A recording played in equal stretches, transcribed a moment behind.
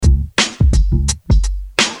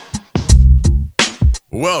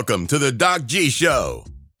Welcome to the Doc G Show,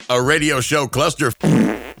 a radio show cluster.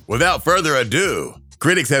 Without further ado,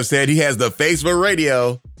 critics have said he has the face for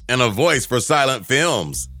radio and a voice for silent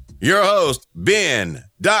films. Your host, Ben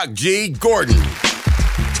Doc G Gordon.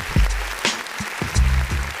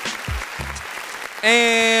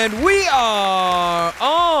 And we are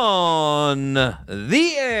on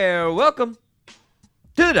the air. Welcome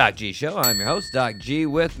to the Doc G Show. I'm your host, Doc G.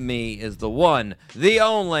 With me is the one, the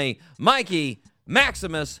only, Mikey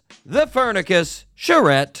Maximus, the Fernicus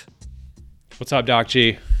Charette. What's up, Doc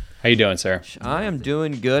G? How you doing, sir? I am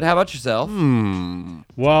doing good. How about yourself?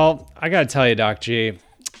 Well, I gotta tell you, Doc G,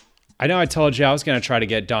 I know I told you I was gonna try to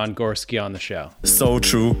get Don Gorski on the show. So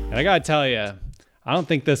true. And I gotta tell you, I don't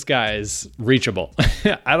think this guy is reachable.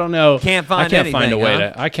 I don't know. I can't find a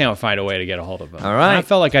way to get a hold of him. All right. And I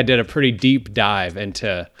felt like I did a pretty deep dive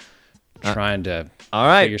into trying to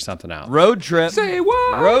figure something out. Road trip. Say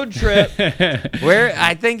what? Road trip. Where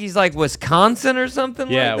I think he's like Wisconsin or something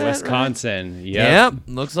like that. Yeah, Wisconsin. Right? Yep.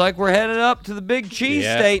 Looks like we're headed up to the big cheese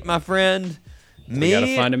state, my friend. We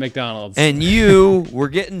gotta find a McDonald's. And we're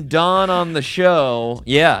getting Don on the show.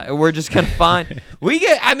 Yeah, we're just gonna find.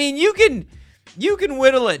 You can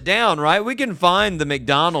whittle it down, right? We can find the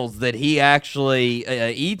McDonald's that he actually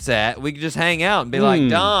eats at. We can just hang out and be like,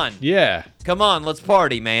 Don. Yeah. Come on, let's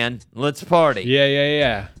party, man. Let's party.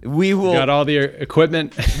 Yeah. We will. Got all the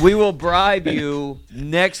equipment. We will bribe you.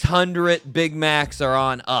 Next 100 Big Macs are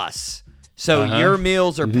on us. So your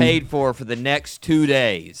meals are paid for the next 2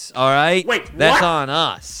 days. All right? Wait, That's what? on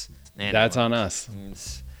us. Anyway, That's on us.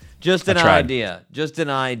 it's just an idea. Just an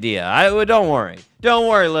idea. Don't worry. Don't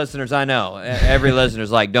worry, listeners. I know. Every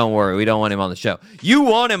listener's like, don't worry. We don't want him on the show. You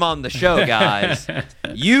want him on the show, guys.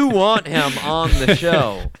 You want him on the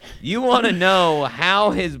show. You want to know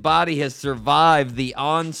how his body has survived the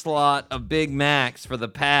onslaught of Big Macs for the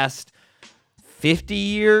past 50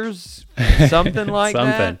 years? Something like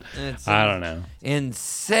that? It's I don't know.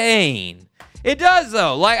 insane. It does,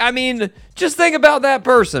 though. Just think about that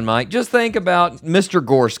person, Mike. Just think about Mr.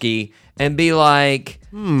 Gorski and be like,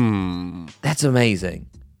 that's amazing,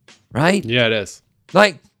 right? Yeah, it is.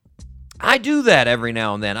 Like, I do that every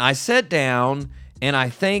now and then. I sit down and I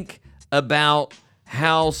think about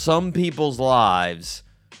how some people's lives,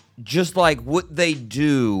 just like what they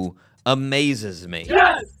do, amazes me.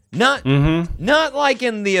 Yes! Not like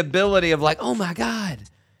in the ability of like, oh my God,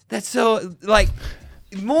 that's so, like,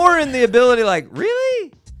 more in the ability like,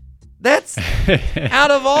 really? That's,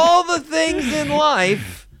 out of all the things in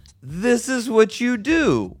life, this is what you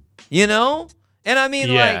do, you know? And I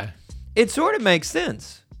mean, like, it sort of makes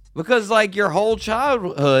sense. Because, like, your whole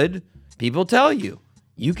childhood, people tell you,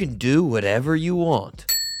 you can do whatever you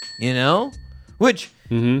want, you know? Which,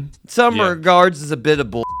 in some regards, is a bit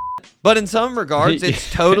of bull. But in some regards,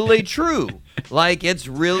 it's totally true. Like, it's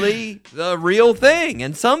really a real thing.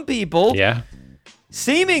 And some people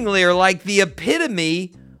seemingly are like the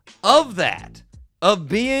epitome of that, of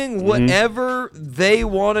being whatever they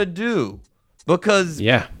want to do. Because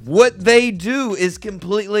what they do is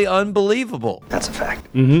completely unbelievable. That's a fact.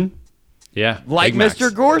 Yeah. Like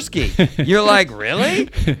Mr. Gorski. You're like, really?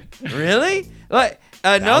 Really? Like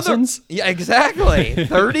another Thousands? Yeah, exactly.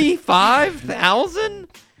 35,000?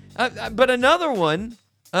 But another one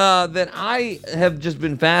that I have just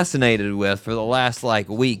been fascinated with for the last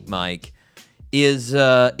week, Mike, is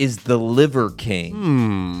the Liver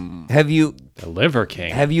King. The Liver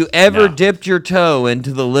King? Have you ever dipped your toe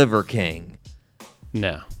into the Liver King?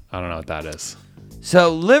 No, I don't know what that is.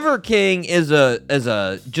 So Liver King is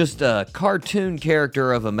just a cartoon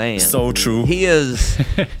character of a man. So true. He is.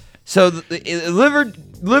 So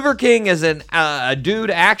Liver King is a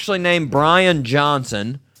dude actually named Brian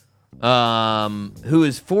Johnson, who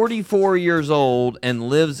is 44 years old and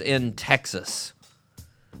lives in Texas.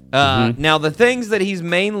 Now, the things that he's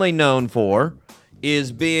mainly known for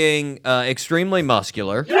is being extremely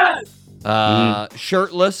muscular,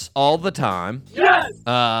 shirtless all the time,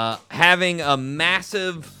 having a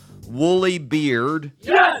massive woolly beard,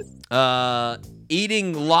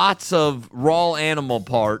 eating lots of raw animal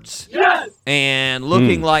parts, and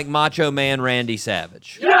looking like Macho Man Randy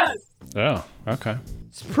Savage. Oh, okay.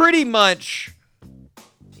 It's pretty much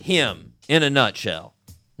him in a nutshell.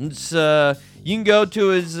 It's you can go to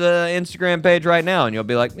his Instagram page right now, and you'll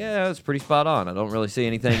be like, yeah, that's pretty spot on. I don't really see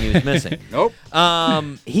anything he was missing. Nope.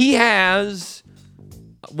 He has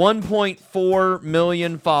 1.4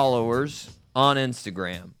 million followers on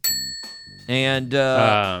Instagram. And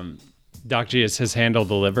Doc G, is his handle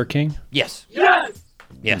the Liver King? yes.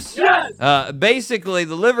 Basically,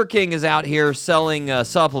 the Liver King is out here selling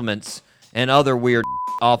supplements and other weird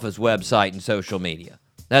off his website and social media.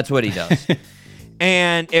 That's what he does.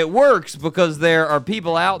 And it works because there are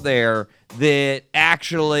people out there that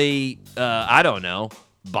actually, I don't know,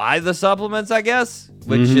 buy the supplements, I guess,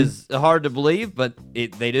 which is hard to believe, but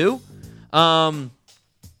they do. Now,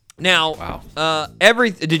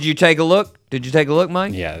 did you take a look? Did you take a look,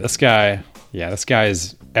 Mike? Yeah, this guy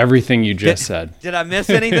is everything you just said. Did I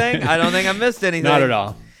miss anything? I don't think I missed anything. Not at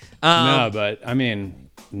all. No, but I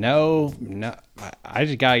mean, no. I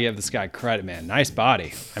just gotta give this guy credit, man. Nice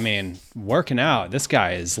body. I mean, working out. This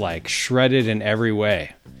guy is like shredded in every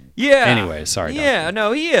way. Yeah. Anyway, sorry. Yeah,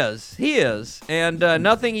 no, he is. He is. And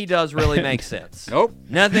nothing he does really makes sense. Nope.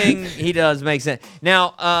 Nothing he does makes sense.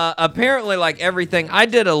 Now, apparently, like everything,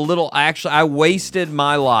 I wasted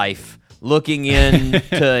my life looking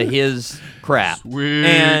into his crap. Sweet.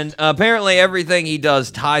 And apparently everything he does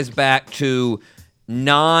ties back to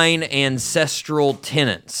 9 ancestral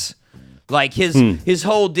tenets. Like his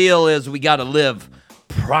whole deal is we got to live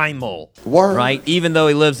primal, right? Even though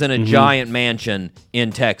he lives in a giant mansion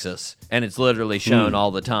in Texas, and it's literally shown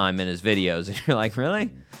all the time in his videos. And you're like,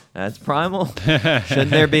 really? That's primal?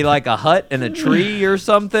 Shouldn't there be like a hut and a tree or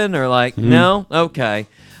something? Or like, no? Okay.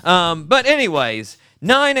 But anyways,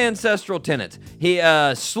 9 ancestral tenets. He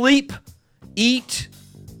sleep, eat,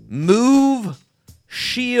 move,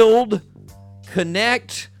 shield,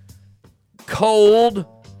 connect, cold,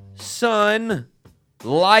 sun,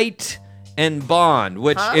 light, and bond,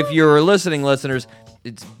 which, if you're listening, listeners,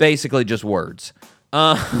 it's basically just words.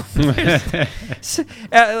 First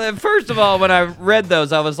of all, when I read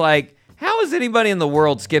those, I was like, how is anybody in the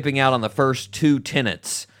world skipping out on the first 2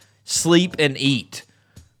 tenets? Sleep and eat.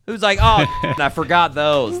 Who's like, oh, I forgot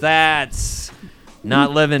those. That's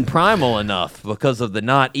not living primal enough because of the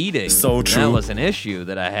not eating. So true. That was an issue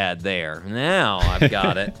that I had there. Now I've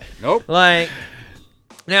got it. Nope.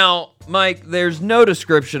 Now, Mike, there's no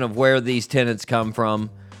description of where these tenets come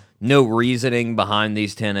from, no reasoning behind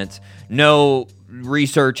these tenets, no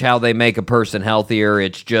research how they make a person healthier.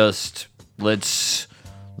 It's just, let's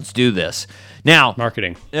do this. Now,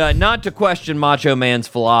 Marketing. Not to question Macho Man's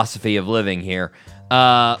philosophy of living here,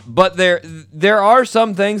 but there are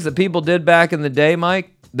some things that people did back in the day,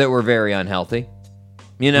 Mike, that were very unhealthy.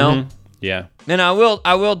 You know? Yeah. And I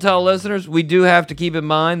will tell listeners, we do have to keep in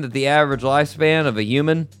mind that the average lifespan of a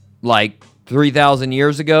human, like 3,000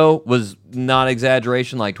 years ago, was not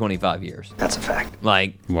exaggeration, like 25 years. That's a fact.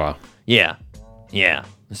 Like, Wow. yeah.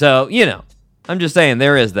 So, I'm just saying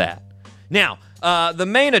there is that. Now, the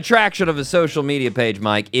main attraction of his social media page,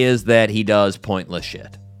 Mike, is that he does pointless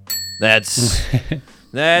shit. That's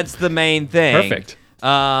the main thing. Perfect.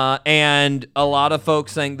 And a lot of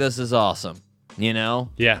folks think this is awesome.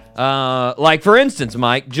 Yeah. Like for instance,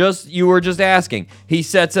 Mike, you were just asking, he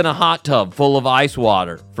sits in a hot tub full of ice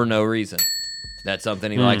water for no reason. That's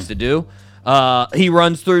something he likes to do. He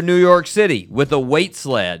runs through New York City with a weight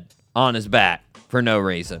sled on his back for no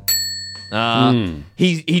reason.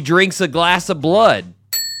 He drinks a glass of blood,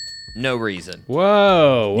 no reason.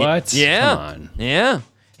 Whoa. What? Yeah. Come on. Yeah.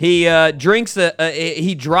 He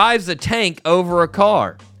he drives a tank over a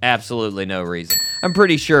car. Absolutely no reason. I'm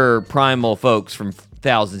pretty sure primal folks from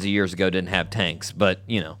thousands of years ago didn't have tanks, but,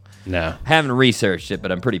 No. haven't researched it,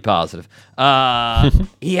 but I'm pretty positive.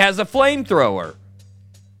 He has a flamethrower.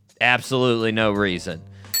 Absolutely no reason.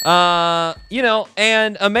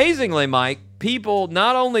 And amazingly, Mike, people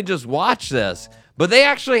not only just watch this, but they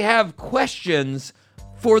actually have questions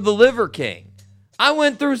for the Liver King. I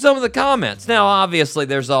went through some of the comments. Now, obviously,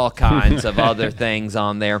 there's all kinds of other things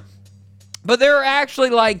on there. But there are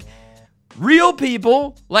actually, real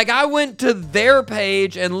people. I went to their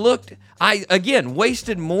page and looked. I, again,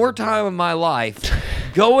 wasted more time of my life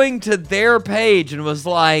going to their page and was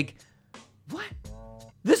like, what?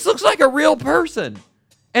 This looks like a real person.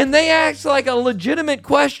 And they asked, a legitimate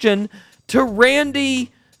question to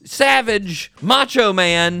Randy Savage, Macho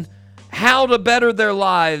Man, how to better their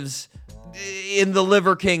lives in the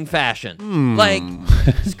Liver King fashion.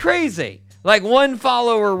 It's crazy. One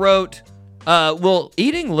follower wrote, will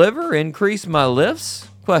eating liver increase my lifts? ?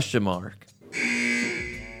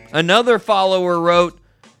 Another follower wrote,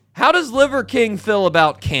 how does Liver King feel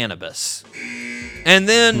about cannabis? And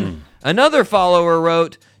then another follower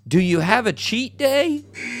wrote, do you have a cheat day?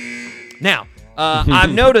 Now,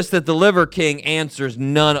 I've noticed that the Liver King answers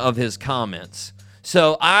none of his comments.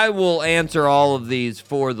 So I will answer all of these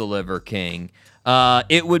for the Liver King.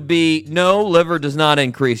 It would be, no, liver does not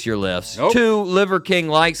increase your lifts. Nope. 2, Liver King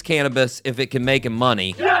likes cannabis if it can make him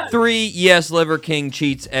money. 3, yes, Liver King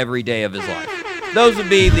cheats every day of his life. Those would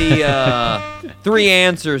be the 3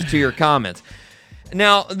 answers to your comments.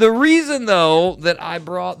 Now, the reason, though, that I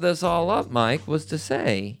brought this all up, Mike, was to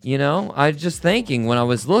say, I was just thinking when I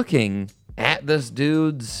was looking at at this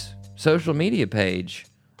dude's social media page,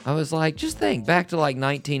 I was like, just think back to like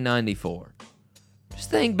 1994. Just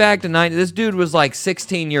think back to this dude was like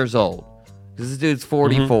 16 years old. Because this dude's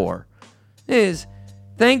 44.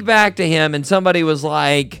 Think back to him and somebody was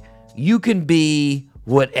like, you can be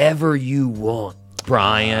whatever you want,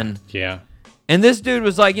 Brian. Yeah. And this dude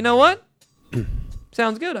was like, you know what?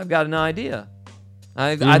 Sounds good. I've got an idea.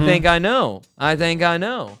 I think I know.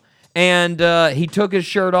 And he took his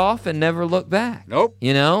shirt off and never looked back. Nope.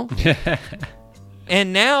 You know?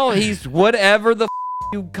 And now he's whatever the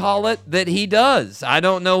you call it that he does. I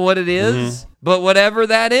don't know what it is, but whatever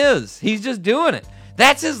that is, he's just doing it.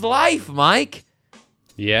 That's his life, Mike.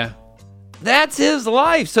 Yeah. That's his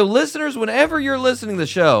life. So listeners, whenever you're listening to the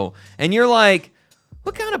show and you're like,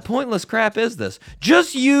 what kind of pointless crap is this?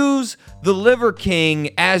 Just use the Liver King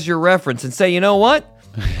as your reference and say, you know what?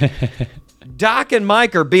 Doc and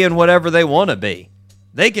Mike are being whatever they want to be.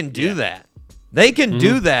 They can do that. They can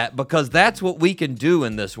do that because that's what we can do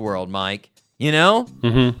in this world, Mike. You know?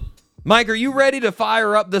 Mike, are you ready to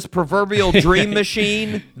fire up this proverbial dream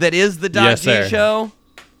machine that is the Doc G Show?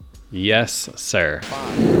 Yes, sir.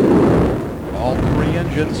 All 3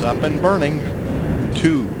 engines up and burning.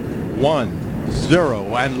 2, 1,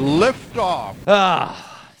 0, and lift off.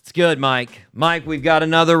 It's good, Mike. Mike, we've got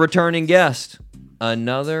another returning guest. Cody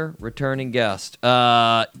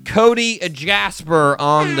Jasper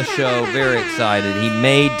on the show. Very excited. He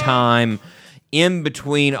made time in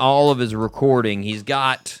between all of his recording. He's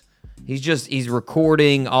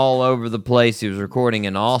recording all over the place. He was recording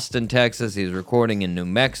in Austin, Texas. He was recording in New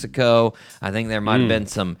Mexico. I think there might have been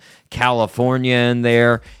some California in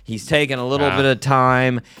there. He's taking a little bit of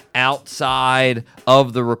time outside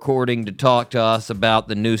of the recording to talk to us about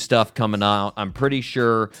the new stuff coming out. I'm pretty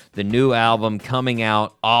sure the new album coming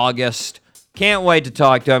out August. Can't wait to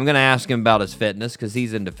talk to him. I'm going to ask him about his fitness because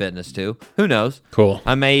he's into fitness too. Who knows? Cool.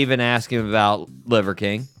 I may even ask him about Liver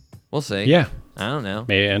King. We'll see. Yeah. I don't know.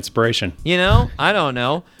 Maybe inspiration. You know, I don't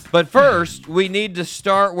know. But first, we need to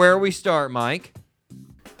start where we start, Mike.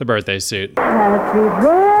 The birthday suit. Happy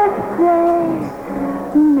birthday,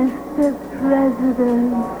 Mr.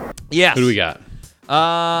 President. Yes. Who do we got?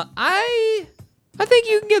 I think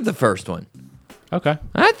you can get the first one. Okay.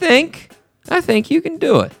 I think you can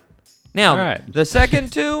do it. Now, all right. The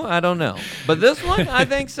second two, I don't know. But this one, I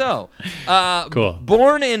think so. Cool.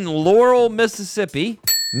 Born in Laurel, Mississippi,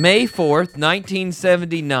 May 4th,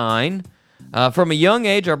 1979. From a young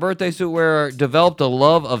age, our birthday suit wearer developed a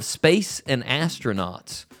love of space and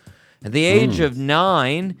astronauts. At the age of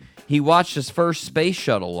 9, he watched his first space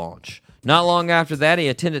shuttle launch. Not long after that, he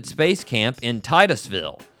attended space camp in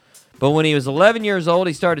Titusville. But when he was 11 years old,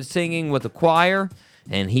 he started singing with a choir,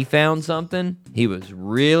 and he found something he was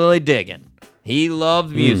really digging. He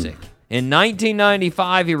loved music. In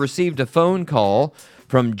 1995, he received a phone call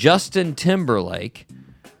from Justin Timberlake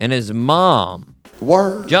and his mom.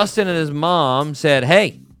 Justin and his mom said,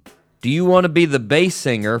 hey, do you want to be the bass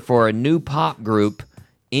singer for a new pop group,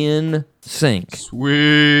 NSYNC?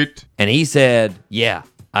 Sweet. And he said, yeah,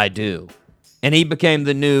 I do. And he became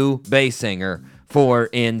the new bass singer for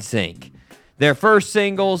NSYNC. Their first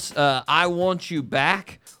singles, I Want You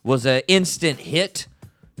Back, was an instant hit.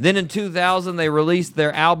 Then in 2000, they released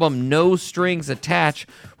their album No Strings Attached,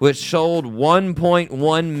 which sold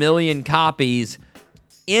 1.1 million copies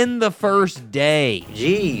in the first day.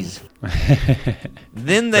 Jeez.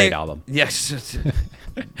 Then they, great album. Yes.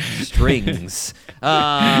 Strings.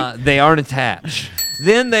 They aren't attached.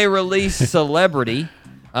 Then they released Celebrity.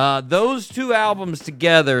 Those two albums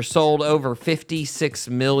together sold over 56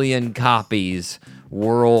 million copies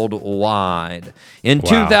worldwide. In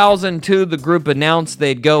 2002, the group announced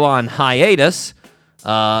they'd go on hiatus.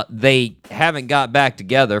 They haven't got back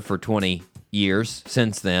together for 20 years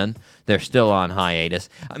since then. They're still on hiatus.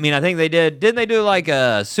 I mean, I think they did. Didn't they do like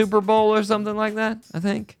a Super Bowl or something like that? I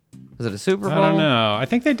think. Was it a Super Bowl? I don't know. I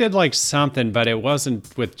think they did like something, but it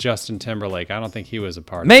wasn't with Justin Timberlake. I don't think he was a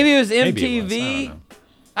part Maybe of it. It was MTV.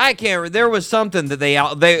 I can't. There was something that they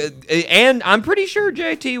and I'm pretty sure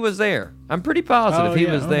JT was there. I'm pretty positive he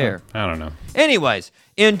was there. I don't know. Anyways,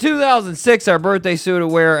 in 2006, our birthday suit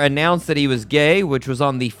wearer announced that he was gay, which was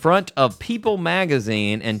on the front of People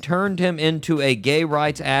magazine and turned him into a gay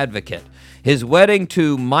rights advocate. His wedding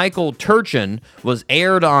to Michael Turchin was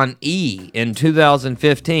aired on E! in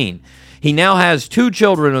 2015. He now has 2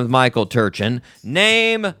 children with Michael Turchin.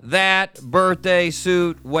 Name that birthday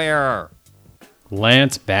suit wearer.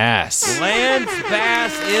 Lance Bass. Lance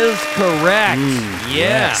Bass is correct.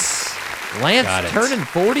 Yes. Lance turning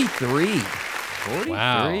 43. 43,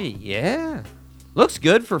 wow. Yeah. Looks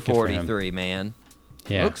good for 43, for man.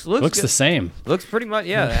 Yeah, looks looks good. the same. Looks pretty much,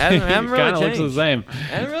 yeah. Haven't really Kind of changed. looks the same.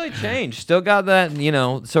 Hasn't really changed. Still got that,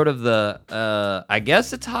 sort of the, I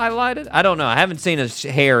guess it's highlighted. I don't know. I haven't seen his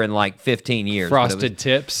hair in like 15 years. but it was- Frosted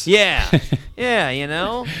tips. Yeah. Yeah,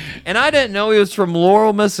 And I didn't know he was from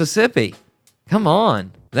Laurel, Mississippi. Come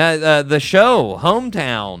on. That the show,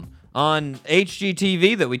 Hometown, on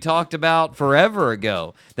HGTV that we talked about forever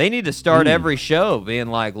ago. They need to start every show being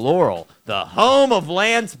like Laurel, the home of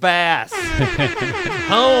Lance Bass.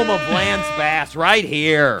 Home of Lance Bass right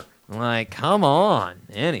here. I'm like, come on.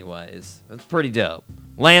 Anyways, that's pretty dope.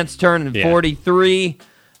 Lance turning 43.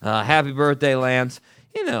 Happy birthday, Lance.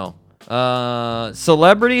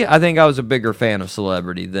 Celebrity, I think I was a bigger fan of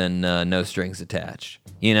Celebrity than No Strings Attached.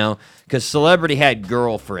 Because Celebrity had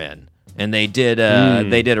Girlfriend, and they did a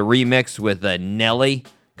remix with Nelly,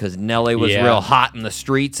 because Nelly was real hot in the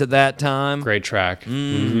streets at that time. Great track.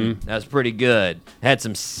 That's pretty good. Had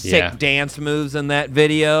some sick dance moves in that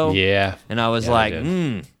video. Yeah. And I was Yeah, like, they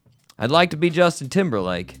did. I'd like to be Justin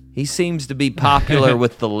Timberlake. He seems to be popular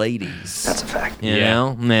with the ladies. That's a fact. You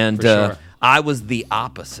know? And for sure. I was the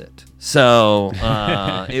opposite. So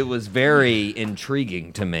it was very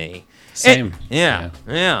intriguing to me. Same. Yeah.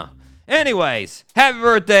 Anyways, happy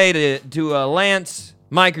birthday to Lance.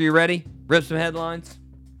 Mike, are you ready? Rip some headlines?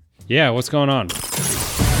 Yeah, what's going on?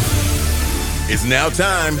 It's now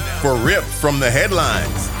time for Rip from the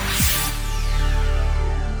Headlines.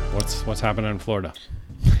 What's happening in Florida?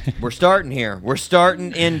 We're starting here. We're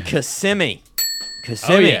starting in Kissimmee.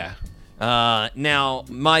 Oh, yeah. Now,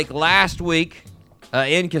 Mike, last week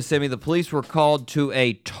in Kissimmee, the police were called to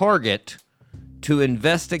a Target to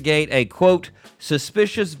investigate a, quote,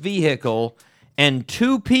 suspicious vehicle and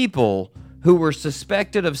 2 people who were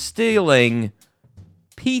suspected of stealing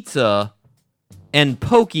pizza and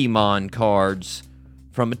Pokemon cards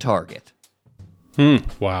from a Target.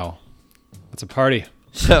 Wow. That's a party.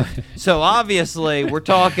 So obviously, we're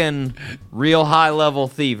talking real high-level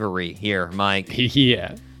thievery here, Mike.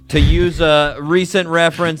 Yeah. To use a recent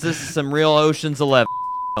reference, this is some real Ocean's 11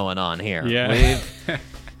 going on here. Yeah.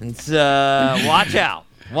 It's watch out.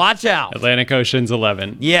 Watch out. Atlantic Ocean's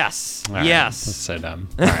 11. Yes. All right, yes. That's so dumb.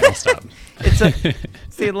 All right, I'll stop.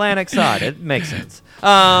 It's the Atlantic side. It makes sense.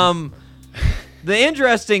 The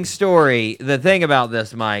interesting story, the thing about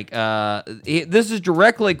this, Mike, this is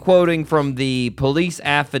directly quoting from the police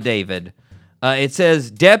affidavit. It says,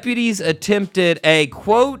 deputies attempted a,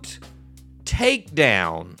 quote,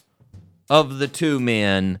 takedown of the 2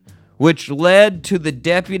 men, which led to the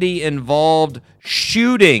deputy involved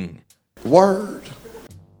shooting. Word.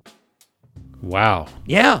 Wow.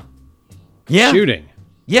 Yeah. Shooting.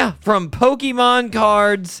 Yeah, from Pokemon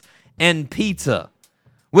cards and pizza.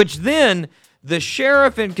 Which then, the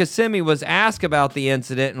sheriff in Kissimmee was asked about the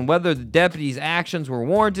incident and whether the deputy's actions were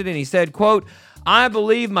warranted, and he said, quote, I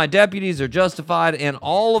believe my deputies are justified in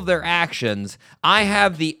all of their actions. I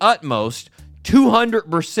have the utmost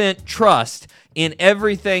 200% trust in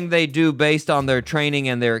everything they do based on their training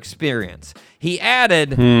and their experience. He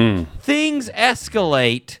added, things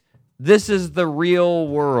escalate. This is the real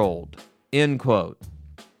world, end quote.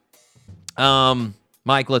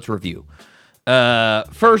 Mike, let's review.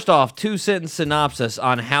 First off, 2-sentence synopsis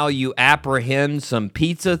on how you apprehend some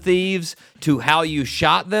pizza thieves to how you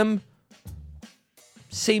shot them.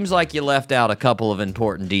 Seems like you left out a couple of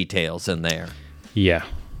important details in there. Yeah,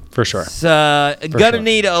 for sure. Gonna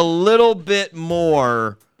need a little bit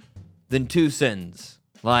more than 2 sentences.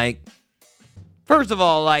 Like, first of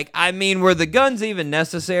all, were the guns even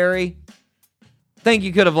necessary? I think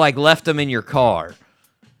you could have, left them in your car.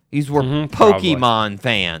 These were Pokemon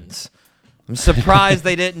fans. I'm surprised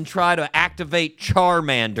they didn't try to activate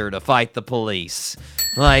Charmander to fight the police.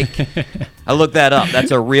 I looked that up.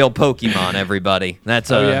 That's a real Pokemon, everybody.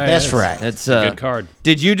 That's right. That's a good card.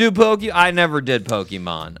 Did you do Pokemon? I never did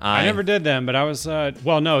Pokemon. I never did them, but I was it's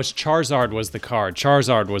Charizard was the card.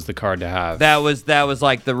 Charizard was the card to have. That was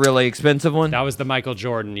like the really expensive one? That was the Michael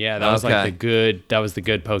Jordan. Yeah, that was Okay. the good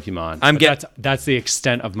Pokemon. That's the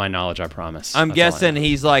extent of my knowledge, I promise. I'm guessing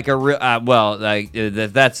he's like a real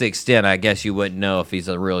that's the extent. I guess you wouldn't know if he's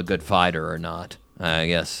a really good fighter or not. I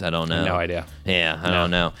guess. I don't know. No idea. Yeah, I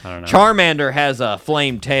don't know. I don't know. Charmander has a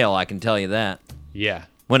flame tail, I can tell you that. Yeah.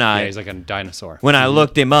 Yeah, he's like a dinosaur. When I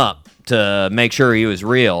looked him up to make sure he was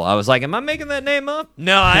real, I was like, am I making that name up?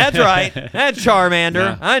 No, that's right. That's Charmander.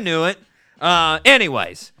 No. I knew it.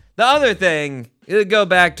 Anyways, the other thing, go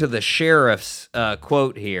back to the sheriff's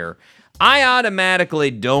quote here. I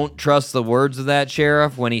automatically don't trust the words of that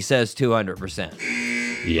sheriff when he says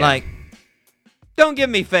 200%. Yeah. Don't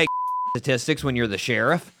give me fake statistics when you're the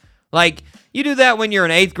sheriff. You do that when you're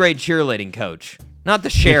an 8th grade cheerleading coach. not the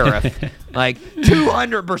sheriff. Like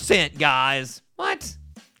 200%, guys. What?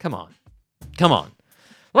 Come on.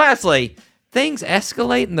 Lastly, things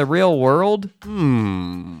escalate in the real world.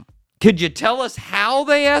 Could you tell us how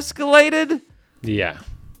they escalated? Yeah.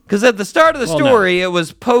 Because at the start of the Well, story, It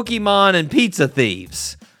was Pokemon and pizza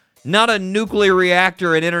thieves, not a nuclear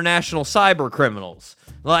reactor and international cyber criminals.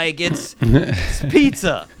 Like, it's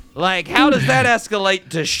pizza. Like, how does that escalate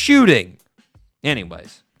to shooting?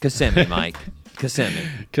 Anyways, Kissimmee, Mike.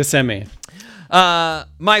 Kissimmee.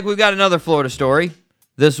 Mike, we've got another Florida story.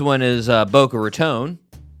 This one is Boca Raton.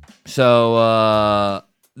 So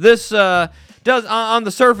this does on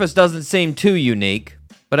the surface doesn't seem too unique,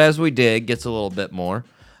 but as we dig, gets a little bit more.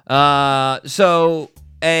 So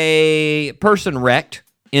a person wrecked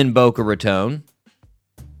in Boca Raton.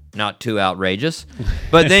 Not too outrageous.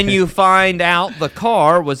 But then you find out the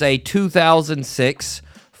car was a 2006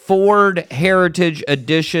 Ford Heritage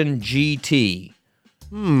Edition GT.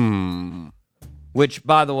 Which,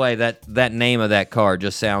 by the way, that name of that car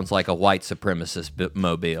just sounds like a white supremacist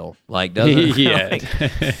mobile. Like, doesn't it?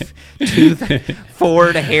 Yeah.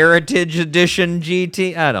 Ford Heritage Edition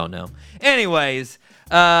GT? I don't know. Anyways,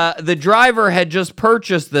 the driver had just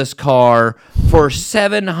purchased this car for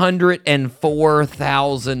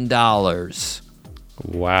 $704,000.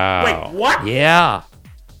 Wow. Wait, what? Yeah.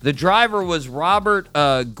 The driver was Robert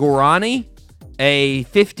Gorani, a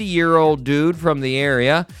 50-year-old dude from the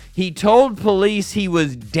area. He told police he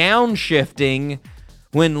was downshifting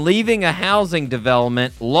when leaving a housing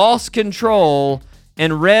development, lost control,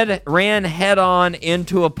 and ran head-on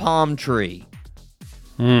into a palm tree.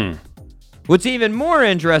 What's even more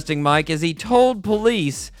interesting, Mike, is he told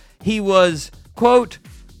police he was, quote,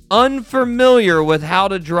 unfamiliar with how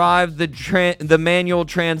to drive the manual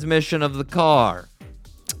transmission of the car.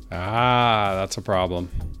 Ah, that's a problem.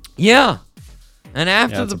 Yeah. And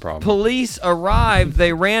after that's the a problem. police arrived,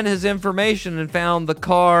 they ran his information and found the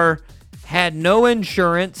car had no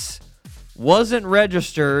insurance, wasn't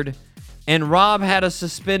registered, and Rob had a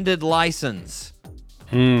suspended license.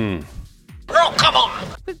 Girl, come on.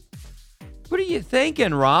 What are you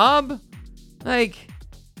thinking, Rob? Like,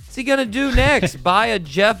 what's he gonna do next? Buy a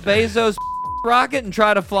Jeff Bezos rocket and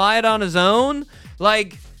try to fly it on his own?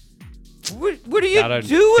 Like, what are you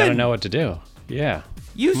doing? Gotta know what to do. Yeah.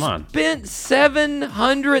 You Come on. spent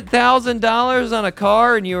 $700,000 on a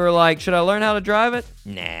car, and you were like, "Should I learn how to drive it?"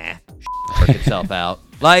 Nah, work itself out.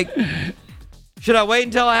 Like, should I wait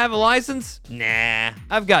until I have a license? Nah,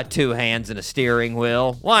 I've got 2 hands and a steering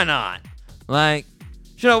wheel. Why not? Like,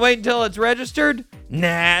 should I wait until it's registered?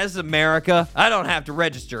 Nah, this is America. I don't have to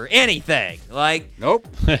register anything. Like, Nope.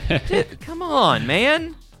 dude, come on,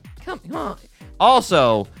 man. Come on.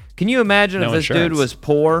 Also, can you imagine if No this dude insurance. was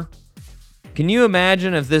poor? Can you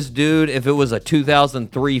imagine if this dude, if it was a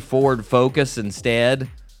 2003 Ford Focus instead?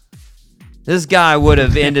 This guy would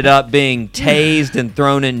have ended up being tased and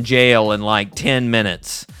thrown in jail in like 10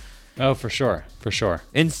 minutes. Oh, for sure. For sure.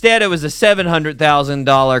 Instead, it was a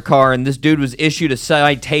 $700,000 car, and this dude was issued a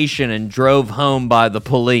citation and drove home by the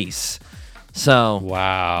police. So,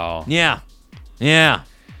 Wow. yeah.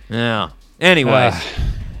 Anyways,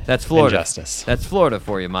 that's Florida. Injustice. That's Florida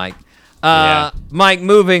for you, Mike. Yeah. Mike,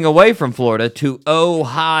 moving away from Florida to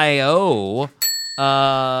Ohio.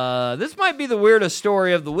 This might be the weirdest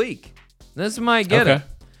story of the week. This might get it.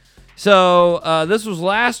 So this was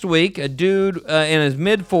last week. A dude in his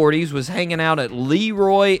mid-40s was hanging out at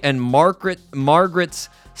Leroy and Margaret's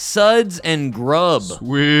Suds and Grub.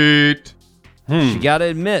 Sweet. You got to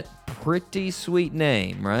admit, pretty sweet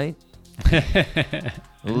name, right?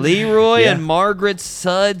 Leroy Yeah. and Margaret's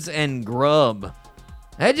Suds and Grub.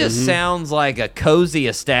 That just sounds like a cozy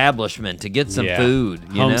establishment to get some food,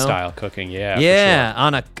 you Home know? style cooking, yeah. for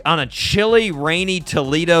Yeah, on a chilly, rainy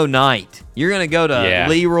Toledo night, you're gonna go to Yeah.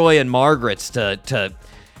 Leroy and Margaret's to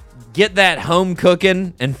get that home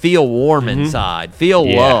cooking and feel warm inside, feel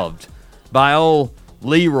Yeah. loved by old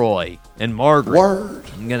Leroy and Margaret. Word.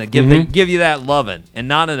 I'm gonna give you that loving, and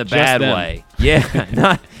not in a bad them. way. Yeah,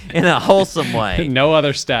 not in a wholesome sure. way. No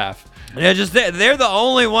other staff. They're just they're the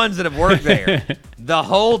only ones that have worked there the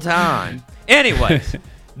whole time. Anyways,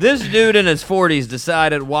 this dude in his 40s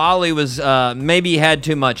decided while he was maybe he had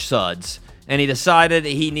too much suds, and he decided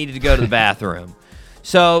he needed to go to the bathroom.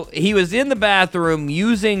 So he was in the bathroom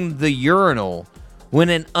using the urinal when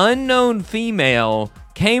an unknown female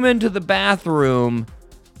came into the bathroom,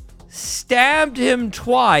 stabbed him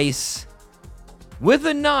twice with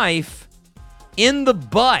a knife in the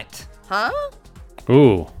butt.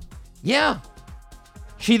 Ooh. Yeah.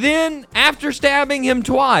 She then, after stabbing him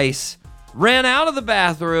twice, ran out of the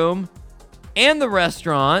bathroom and the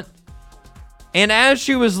restaurant And as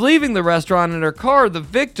she was leaving the restaurant in her car, the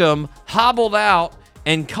victim hobbled out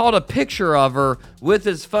and caught a picture of her with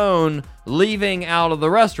his phone leaving out of the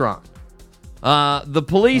restaurant. The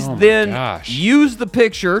police then used the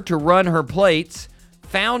picture to run her plates,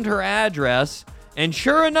 found her address, and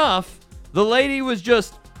sure enough, the lady was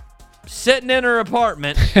just sitting in her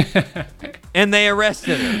apartment, and they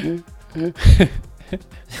arrested her.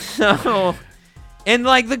 So, and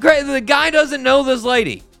like the guy doesn't know this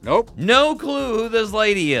lady. Nope. No clue who this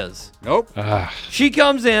lady is. Nope. She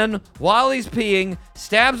comes in while he's peeing,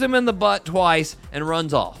 stabs him in the butt twice, and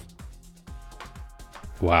runs off.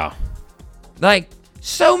 Wow. Like,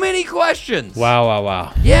 so many questions.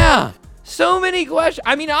 Wow. Yeah, so many questions.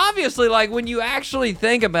 I mean, obviously, like, when you actually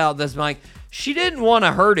think about this, Mike, she didn't want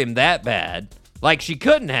to hurt him that bad. Like, she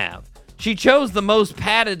couldn't have. She chose the most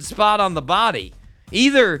padded spot on the body.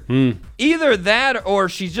 Either that or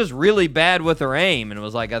she's just really bad with her aim and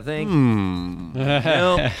was like, I think,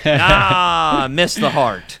 missed the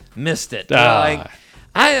heart. Missed it. Like,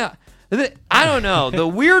 I don't know. The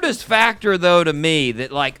weirdest factor, though, to me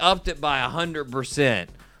that, like, upped it by 100%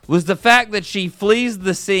 was the fact that she flees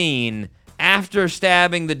the scene after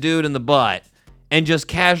stabbing the dude in the butt and just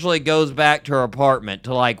casually goes back to her apartment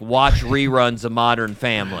to, like, watch reruns of Modern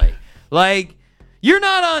Family. Like, you're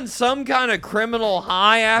not on some kind of criminal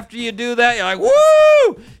high after you do that. You're like,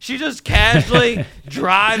 woo! She just casually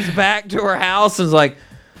drives back to her house and is like,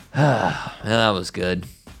 that was good.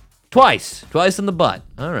 Twice in the butt.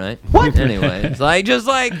 All right. What? Anyway, it's like, just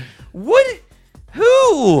like, what?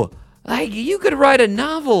 Who? Like, you could write a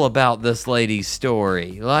novel about this lady's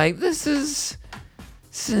story. Like, this is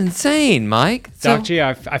insane, Mike. So, Doc G,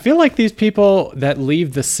 I feel like these people that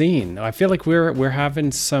leave the scene, I feel like we're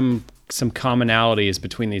having some commonalities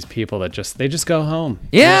between these people that they just go home.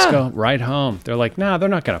 Yeah. They just go right home. They're like, nah, they're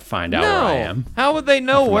not going to find out where I am. How would they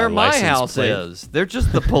know where my license house plate. is? They're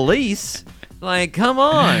just the police. Like, come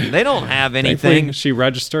on. They don't have anything. Thankfully, she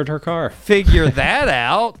registered her car. Figure that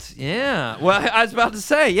out. Yeah. Well, I was about to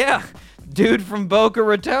say, yeah. Dude from Boca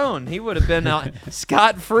Raton. He would have been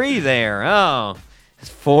scot-free there. Oh. His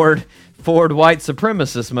Ford white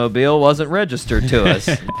supremacist mobile wasn't registered to us.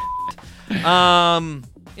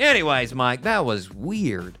 Anyways, Mike, that was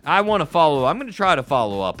weird. I'm going to try to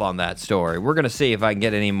follow up on that story. We're going to see if I can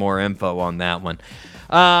get any more info on that one.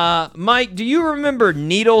 Mike, do you remember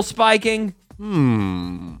needle spiking?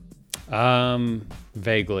 Vaguely.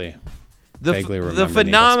 The remember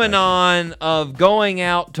phenomenon of going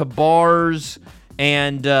out to bars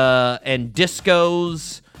and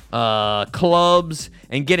discos, clubs,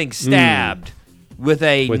 and getting stabbed with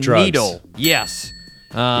a needle. Yes.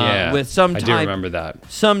 With some type, I do remember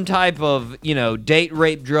that. Some type of, date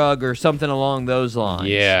rape drug or something along those lines.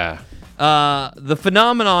 Yeah. The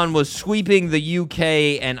phenomenon was sweeping the UK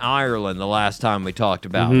and Ireland the last time we talked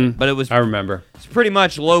about it. But I remember. It's pretty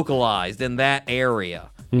much localized in that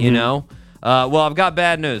area, you know? Well, I've got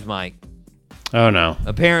bad news, Mike. Oh, no.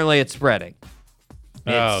 Apparently it's spreading.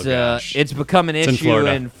 Gosh. It's become an issue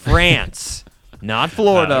in France. Not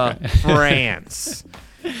Florida, France.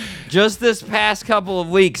 Just this past couple of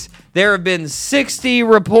weeks, there have been 60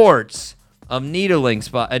 reports of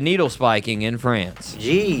needle spiking in France.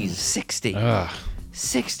 Jeez. 60.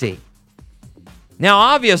 60. Now,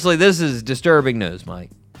 obviously, this is disturbing news,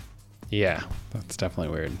 Mike. Yeah, that's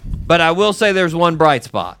definitely weird. But I will say there's one bright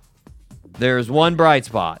spot. There's one bright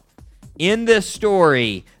spot. In this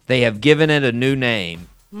story, they have given it a new name.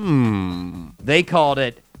 They called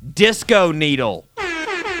it Disco Needle.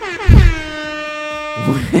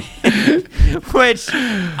 Which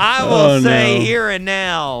I will say here and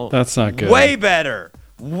now. That's not good. Way better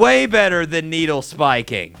than needle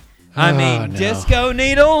spiking. I mean, Disco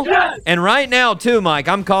Needle. Yes! And right now, too, Mike,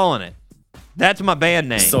 I'm calling it. That's my band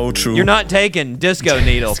name. So true. You're not taking Disco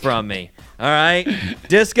Needle from me. All right?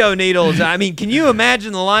 Disco Needles. I mean, can you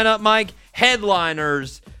imagine the lineup, Mike?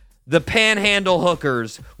 Headliners, the Panhandle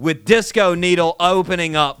Hookers with Disco Needle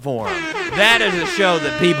opening up for them. That is a show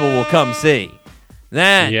that people will come see.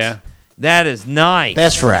 That is nice.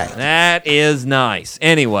 That's right. That is nice.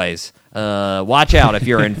 Anyways, watch out if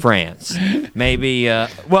you're in France. Maybe, or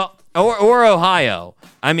Ohio.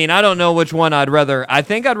 I mean, I don't know which one I'd rather. I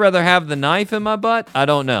think I'd rather have the knife in my butt. I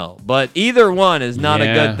don't know. But either one is not a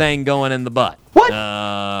good thing going in the butt. What?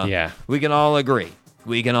 We can all agree.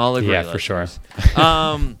 Yeah, for sure.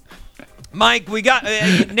 Mike, we got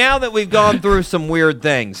now that we've gone through some weird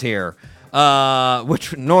things here,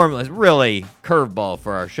 which normally is really curveball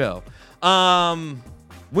for our show.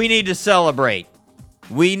 We need to celebrate.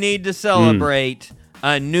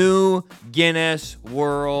 A new Guinness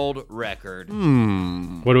World Record.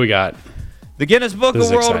 What do we got? The Guinness Book This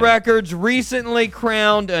of is World exciting. Records recently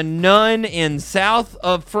crowned a nun in south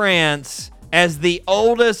of France as the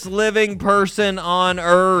oldest living person on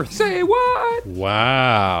Earth. Say what?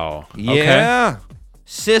 Wow. Yeah.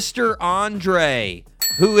 Sister Andre,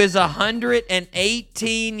 who is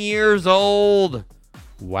 118 years old. Okay.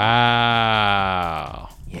 Wow.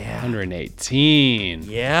 Yeah. 118.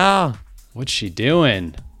 Yeah. What's she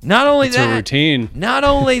doing? Not only What's her that, routine? not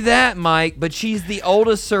only that, Mike, but she's the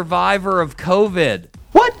oldest survivor of COVID.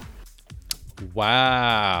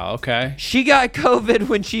 Wow. Okay. She got COVID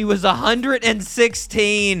when she was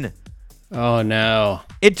 116. Oh no.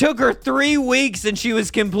 It took her 3 weeks and she was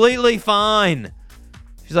completely fine.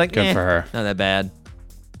 She's like, Good for her. Not that bad.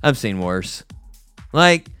 I've seen worse.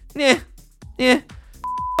 Like,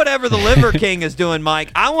 whatever the Liver King is doing,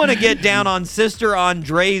 Mike. I want to get down on Sister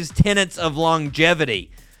Andre's tenets of longevity.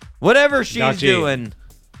 Whatever she's Doc G. doing,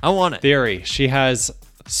 I want it. Theory. She has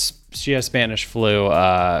Spanish flu.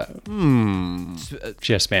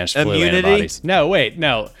 She has Spanish flu Immunity? antibodies. No, wait,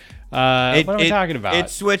 no. What am I talking about?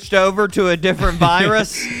 It switched over to a different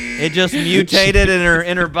virus. It just mutated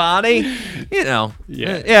in her body. You know.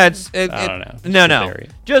 Yeah. I don't know. Just No, a no. theory.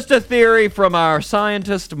 Just a theory from our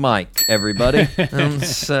scientist Mike. Everybody. There you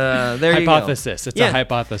go. Hypothesis. It's Yeah. a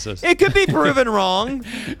hypothesis. It could be proven wrong.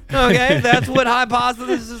 Okay, that's what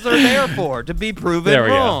hypotheses are there for, to be proven There we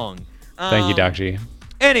go. wrong. Thank you, Doc G.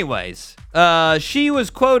 Anyways, she was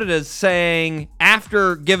quoted as saying,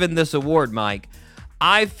 after giving this award, Mike,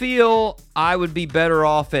 I feel I would be better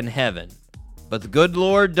off in heaven, but the good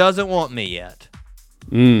Lord doesn't want me yet.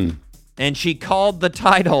 And she called the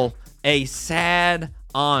title a sad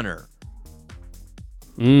honor.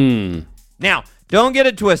 Now, don't get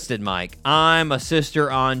it twisted, Mike. I'm a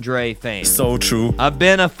Sister Andre fan. So true. I've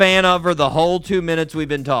been a fan of her the whole 2 minutes we've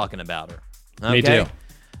been talking about her. Okay? Me too.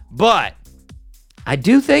 But I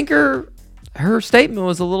do think her statement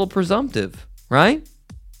was a little presumptive, right?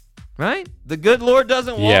 Right? The good Lord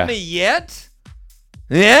doesn't want me yet?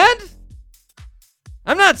 Yet?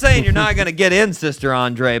 I'm not saying you're not going to get in, Sister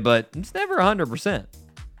Andre, but it's never 100%.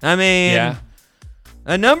 I mean,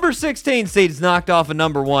 a number 16 seed is knocked off a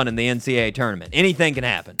number 1 in the NCAA tournament. Anything can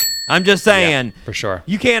happen. I'm just saying, for sure.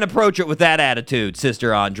 You can't approach it with that attitude,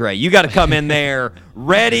 Sister Andre. You got to come in there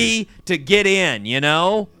ready to get in, you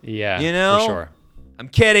know? Yeah, You know? for sure. I'm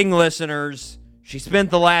kidding, listeners. She spent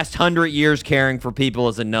the last 100 years caring for people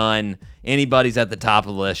as a nun. Anybody's at the top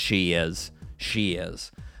of the list, she is. She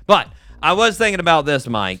is. But I was thinking about this,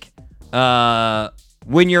 Mike.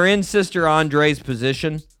 When you're in Sister Andre's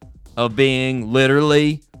position of being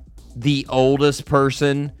literally the oldest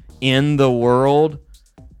person in the world,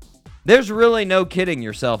 there's really no kidding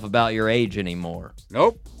yourself about your age anymore.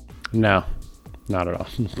 Nope. No, not at all.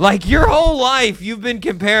 Like, your whole life, you've been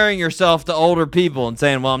comparing yourself to older people and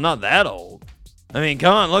saying, well, I'm not that old. I mean,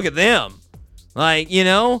 come on, look at them. Like, you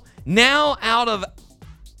know, now out of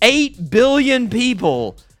 8 billion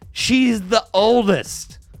people, she's the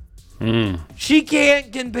oldest. She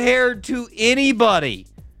can't compare to anybody.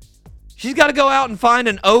 She's got to go out and find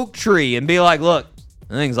an oak tree and be like, look,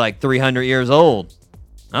 that thing's like 300 years old.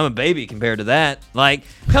 I'm a baby compared to that. Like,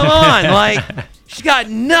 come on. Like, she's got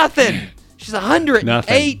nothing. She's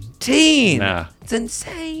 118. Nah. It's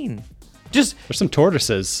insane. Just There's some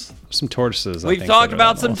tortoises. I We've think, talked that are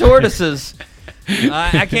about that some old. tortoises.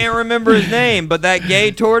 I can't remember his name, but that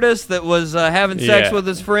gay tortoise that was having sex Yeah. with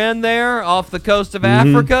his friend there off the coast of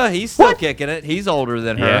Africa, he's still kicking it. He's older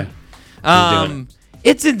than her. Yeah. He's doing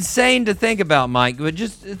It's insane to think about, Mike, but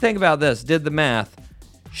just think about this. Did the math.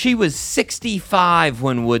 She was 65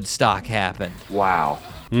 when Woodstock happened. Wow.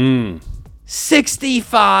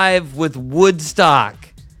 65 with Woodstock.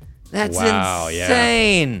 That's Wow, yeah.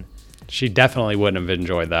 insane. She definitely wouldn't have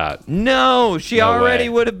enjoyed that. No, she No already way.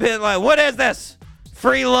 would have been like, what is this?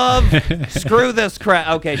 Free love? Screw this crap.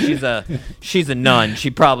 Okay, she's a nun. She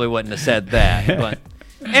probably wouldn't have said that. But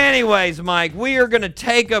anyways, Mike, we are going to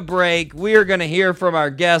take a break. We are going to hear from our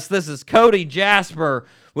guest. This is Cody Jasper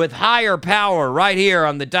with Higher Power right here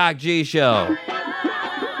on the Doc G Show.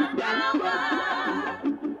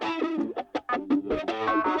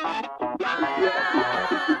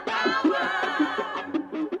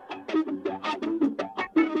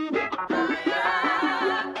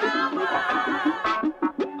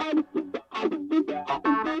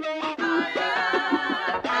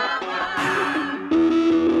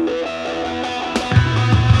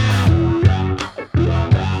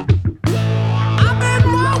 I've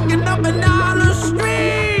been walking up and down the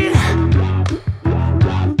street,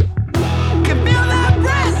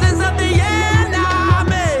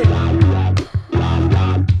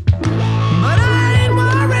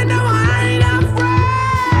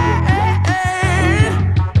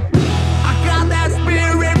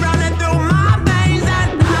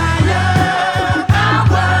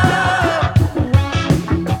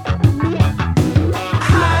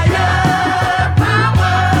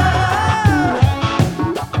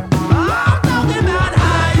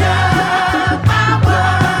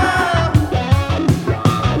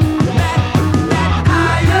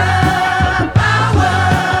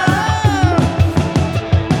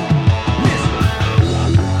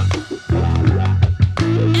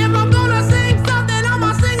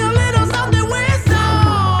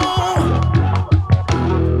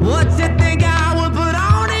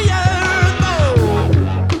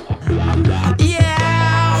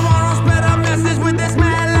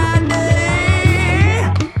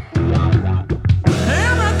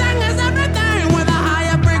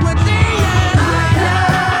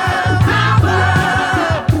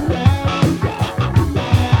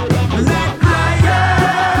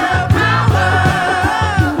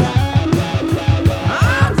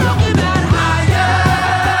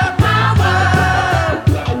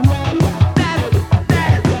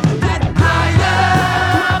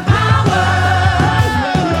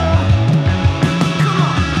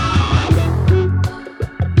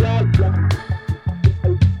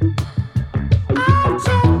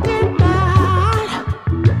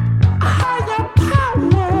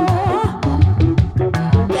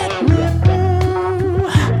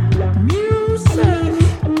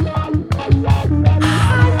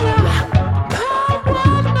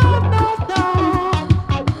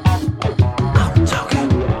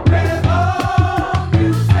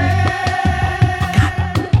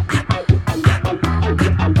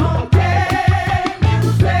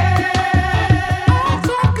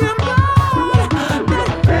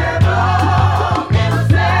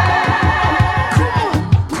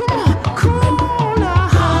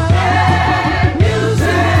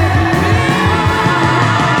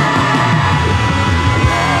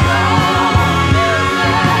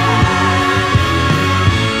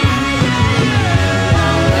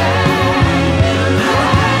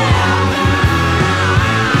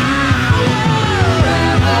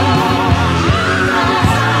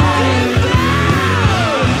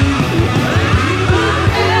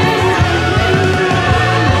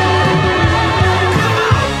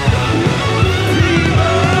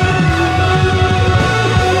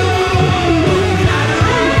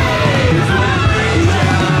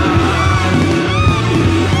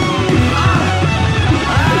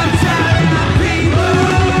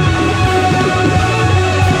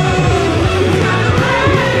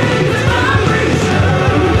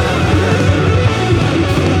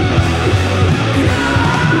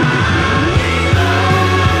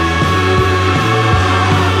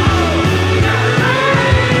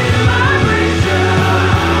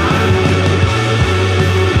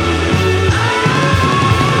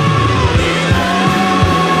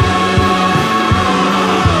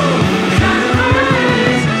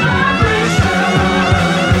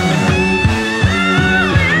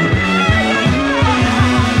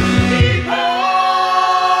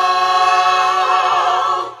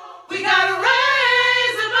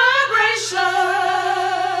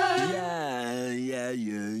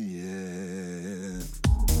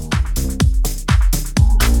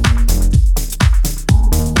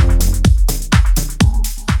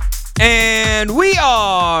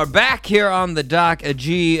 are back here on the Doc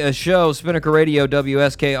G show. Spinnaker Radio,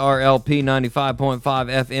 WSKRLP 95.5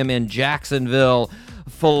 FM in Jacksonville,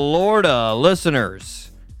 Florida. Listeners,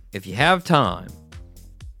 if you have time,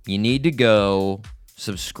 you need to go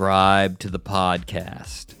subscribe to the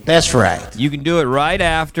podcast. That's right. You can do it right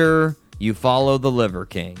after you follow the Liver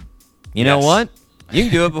King. You know what? You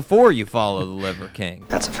can do it before you follow the Liver King.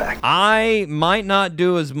 That's a fact. I might not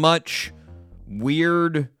do as much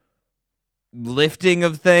weird lifting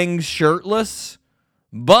of things shirtless,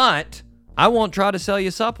 but I won't try to sell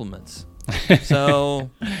you supplements.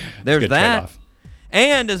 So there's that. Trade-off.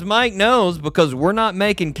 And as Mike knows, because we're not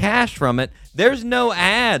making cash from it, there's no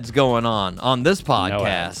ads going on this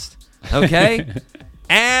podcast. Okay?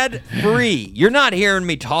 Ad free. You're not hearing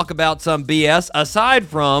me talk about some BS aside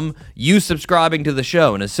from you subscribing to the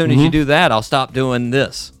show. And as soon as you do that, I'll stop doing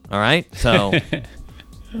this. All right? So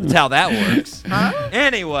that's how that works.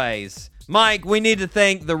 Anyways, Mike, we need to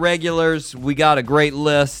thank the regulars. We got a great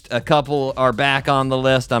list. A couple are back on the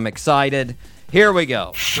list. I'm excited. Here we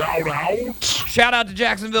go. Shout out to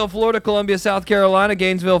Jacksonville, Florida, Columbia, South Carolina,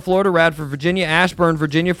 Gainesville, Florida, Radford, Virginia, Ashburn,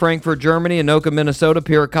 Virginia, Frankfurt, Germany, Anoka, Minnesota,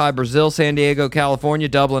 Piracai, Brazil, San Diego, California,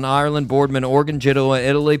 Dublin, Ireland, Boardman, Oregon, Genoa,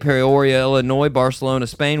 Italy, Peoria, Illinois, Barcelona,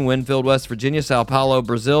 Spain, Winfield, West Virginia, Sao Paulo,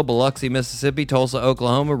 Brazil, Biloxi, Mississippi, Tulsa,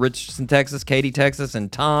 Oklahoma, Richardson, Texas, Katy, Texas,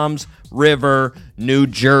 and Toms River, New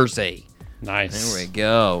Jersey. Nice. There we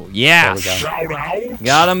go. Yes. There we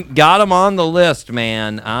go. Got him on the list,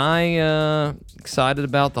 man. I excited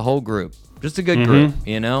about the whole group. Just a good group,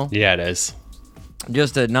 you know? Yeah, it is.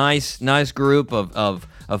 Just a nice group of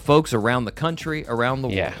folks around the country, around the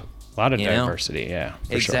world. Yeah. A lot of You know? diversity, yeah.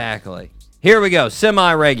 For Exactly. Here we go.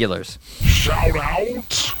 Semi-regulars.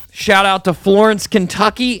 Shout out to Florence,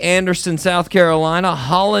 Kentucky, Anderson, South Carolina,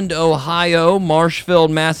 Holland, Ohio,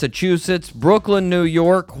 Marshfield, Massachusetts, Brooklyn, New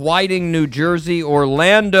York, Whiting, New Jersey,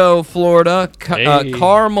 Orlando, Florida,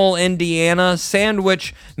 Carmel, Indiana,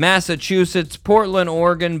 Sandwich, Massachusetts, Portland,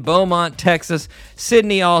 Oregon, Beaumont, Texas,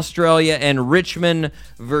 Sydney, Australia, and Richmond,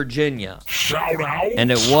 Virginia.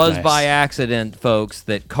 And it was Nice. by accident, folks,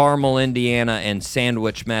 that Carmel, Indiana, and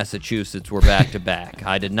Sandwich, Massachusetts were back-to-back.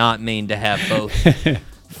 I did not mean to have both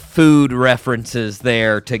food references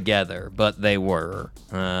there together, but they were.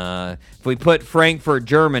 If we put Frankfurt,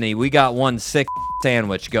 Germany, we got one sick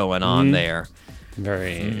sandwich going on there.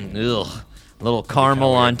 Very. Ugh. Little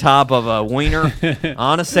caramel on top of a wiener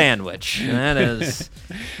on a sandwich. That is,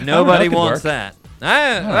 nobody could wants work. that.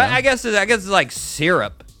 I guess it's like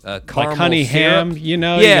syrup, caramel Like honey syrup. ham, you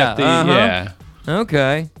know? Yeah, You got the, yeah.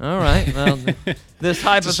 Okay, all right. Well, this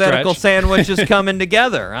hypothetical sandwich is coming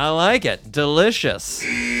together. I like it. Delicious.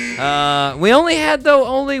 We only had,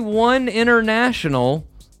 only one international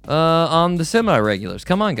on the semi-regulars.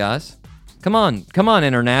 Come on, guys. Come on,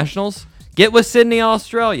 internationals. Get with Sydney,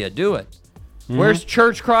 Australia. Do it. Where's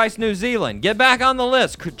Church Christ, New Zealand? Get back on the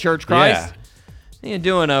list, Church Christ. What are you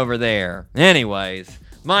doing over there? Anyways,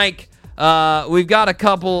 Mike, we've got a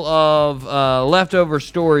couple of leftover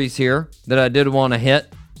stories here that I did want to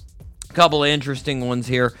hit. A couple of interesting ones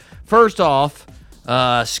here. First off,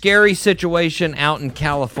 scary situation out in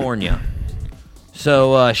California.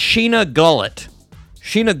 So Sheena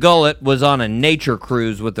Gullett was on a nature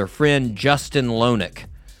cruise with her friend Justin Lonick.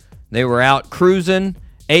 They were out cruising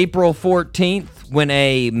April 14th when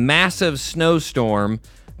a massive snowstorm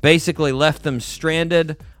basically left them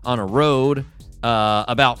stranded on a road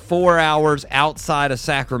about 4 hours outside of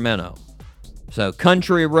Sacramento. So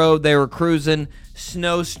country road, they were cruising,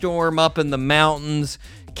 snowstorm up in the mountains,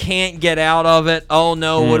 can't get out of it. Oh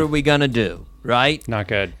no, what are we gonna do, right? Not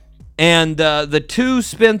good. And the two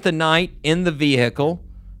spent the night in the vehicle,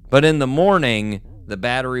 but in the morning, the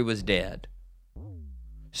battery was dead.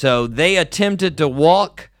 So they attempted to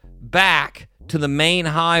walk back to the main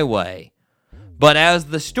highway. But as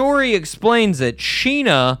the story explains it,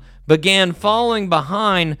 Sheena began falling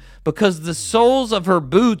behind because the soles of her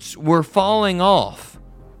boots were falling off.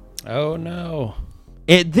 Oh, no.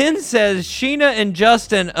 It then says Sheena and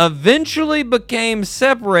Justin eventually became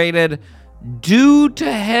separated due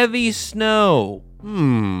to heavy snow.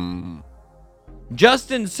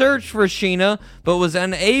 Justin searched for Sheena, but was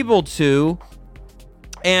unable to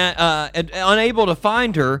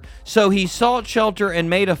find her, so he sought shelter and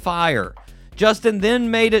made a fire. Justin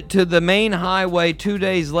then made it to the main highway 2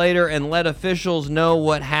 days later and let officials know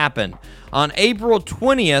what happened. On April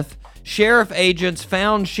 20th, sheriff agents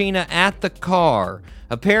found Sheena at the car.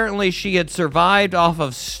 Apparently, she had survived off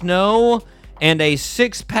of snow and a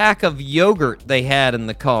 6-pack of yogurt they had in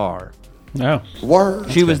the car. No.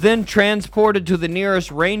 She was then transported to the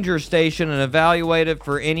nearest ranger station and evaluated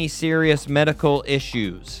for any serious medical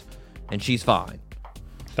issues. And she's fine.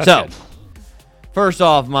 So, good. first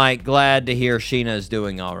off, Mike, glad to hear Sheena's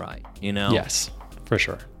doing all right, you know? Yes, for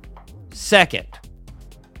sure. Second,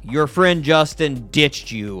 your friend Justin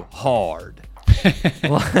ditched you hard.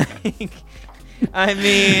 Like, I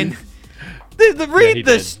mean, read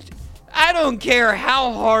this. I don't care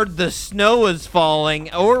how hard the snow is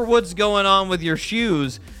falling or what's going on with your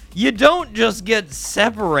shoes. You don't just get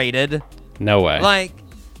separated. No way. Like,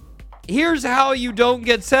 here's how you don't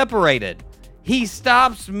get separated. He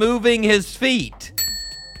stops moving his feet.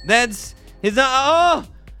 It's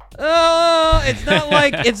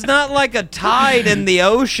not like a tide in the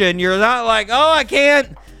ocean. You're not like, oh, I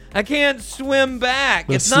can't swim back.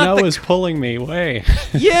 The snow is pulling me away.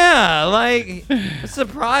 Yeah, like,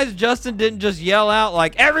 surprised Justin didn't just yell out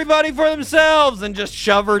like, everybody for themselves, and just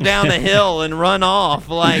shove her down a hill and run off.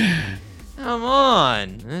 Like, come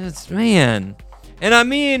on. Man. And I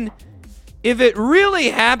mean, if it really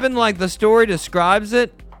happened like the story describes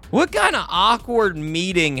it, what kind of awkward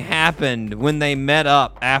meeting happened when they met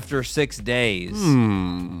up after 6 days?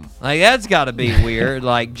 Like, that's got to be weird.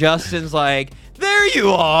 Like, Justin's like, there you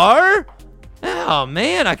are. Oh,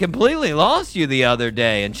 man, I completely lost you the other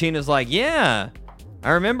day. And Sheena's like, yeah.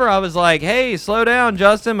 I remember I was like, hey, slow down,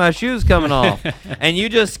 Justin, my shoe's coming off. And you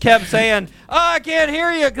just kept saying, oh, I can't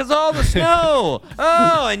hear you because all the snow.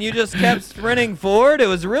 Oh, and you just kept sprinting forward. It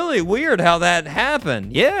was really weird how that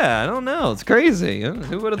happened. Yeah, I don't know. It's crazy.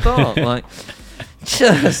 Who would have thought? Like,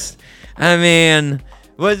 I mean,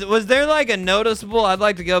 was there like a noticeable, I'd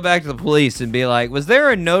like to go back to the police and be like, was there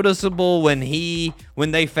a noticeable when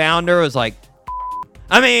they found her, it was like,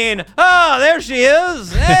 I mean, oh, there she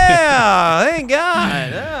is. Yeah, thank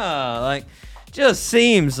God. Oh, like, just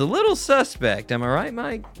seems a little suspect. Am I right,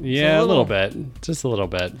 Mike? Yeah, a little bit. Just a little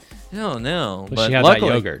bit. No. But she had luckily,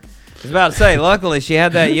 that yogurt. I was about to say, luckily she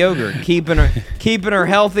had that yogurt, keeping her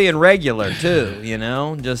healthy and regular too. You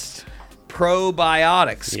know, just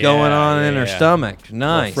probiotics going on in her stomach.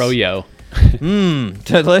 Nice. Froyo.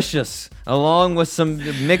 Delicious. Along with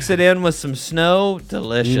mix it in with some snow.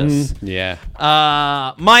 Delicious. Yeah.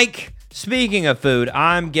 Mike, speaking of food,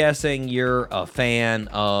 I'm guessing you're a fan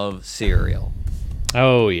of cereal.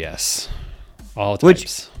 Oh, yes. All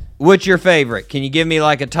types. What's your favorite? Can you give me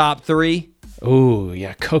like a top 3? Oh,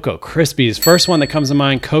 yeah. Cocoa Krispies. First one that comes to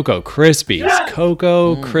mind, Cocoa Krispies.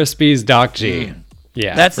 Cocoa Krispies Doc G.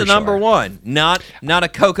 Yeah. That's the number one. Not a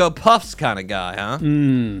Cocoa Puffs kind of guy,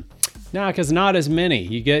 huh? No, because not as many.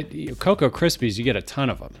 You get Cocoa Krispies, you get a ton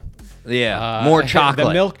of them. Yeah, more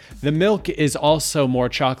chocolate. The milk is also more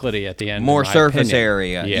chocolatey at the end. More surface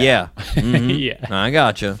area. Yeah. Mm-hmm. Yeah. I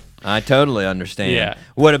gotcha. I totally understand. Yeah.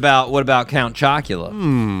 What about Count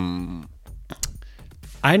Chocula?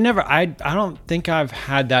 I don't think I've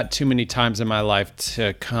had that too many times in my life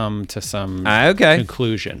to come to some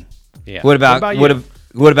conclusion. Yeah. What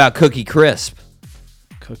about Cookie Crisp?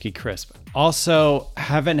 Cookie Crisp. Also,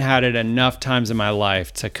 haven't had it enough times in my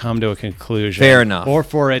life to come to a conclusion. Fair enough. Or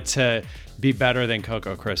for it to be better than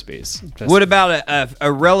Cocoa Krispies. What about a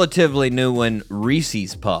relatively new one,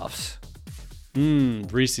 Reese's Puffs?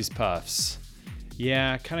 Reese's Puffs.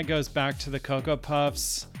 Yeah, kind of goes back to the Cocoa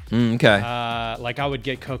Puffs. Okay. Like I would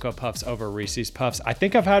get Cocoa Puffs over Reese's Puffs. I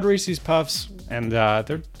think I've had Reese's Puffs, and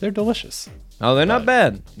they're delicious. Oh, they're not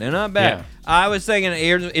bad. They're not bad. Yeah. I was thinking,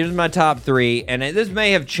 here's my top 3, and this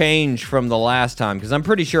may have changed from the last time, because I'm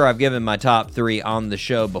pretty sure I've given my top 3 on the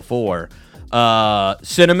show before.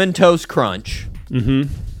 Cinnamon Toast Crunch.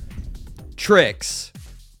 Trix.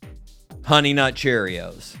 Honey Nut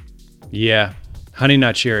Cheerios. Yeah. Honey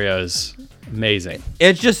Nut Cheerios. Amazing.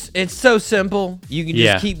 It's so simple. You can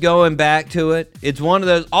just keep going back to it. It's one of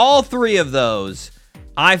those, all 3 of those,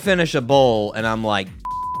 I finish a bowl, and I'm like,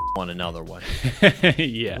 want another one.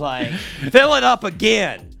 Yeah. Like, fill it up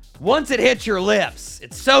again. Once it hits your lips,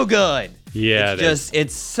 it's so good. Yeah.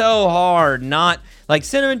 It's so hard. Not like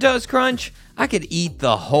Cinnamon Toast Crunch. I could eat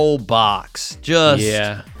the whole box. That's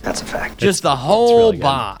a fact. Just the whole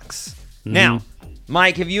box. Now,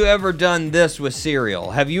 Mike, have you ever done this with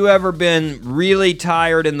cereal? Have you ever been really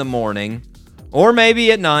tired in the morning, or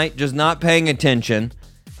maybe at night, just not paying attention,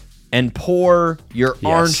 and pour your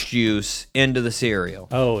orange juice into the cereal?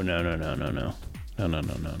 Oh, no.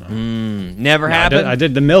 Never happened? I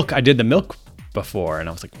did the milk before, and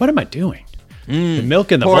I was like, what am I doing? The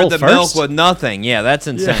milk in the bowl Poured the first? milk with nothing. Yeah, that's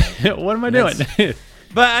insane. Yeah. What am I doing?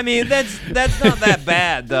 But, I mean, that's not that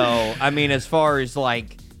bad, though. I mean, as far as,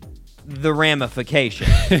 like, the ramification.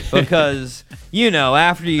 Because,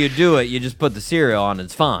 after you do it, you just put the cereal on,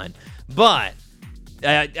 it's fine. But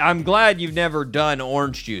I'm glad you've never done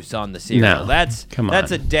orange juice on the cereal. No,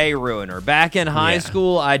 That's a day ruiner. Back in high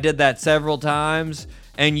school, I did that several times,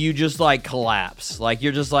 and you just like collapse. Like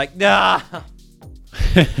you're just like, ah.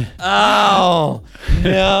 Oh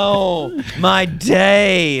no, my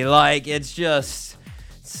day. Like it's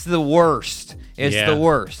the worst. It's the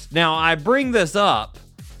worst. Now I bring this up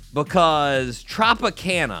because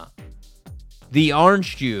Tropicana, the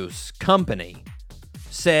orange juice company,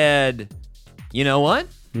 said, you know what?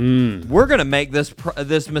 We're gonna make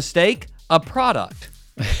this mistake a product.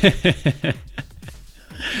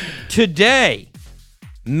 Today,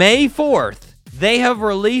 May 4th, they have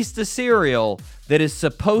released a cereal that is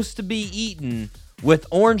supposed to be eaten with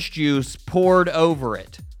orange juice poured over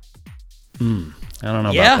it. I don't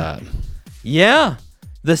know about that. Yeah.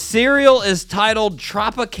 The cereal is titled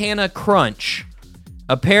Tropicana Crunch.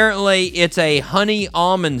 Apparently, it's a honey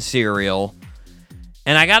almond cereal.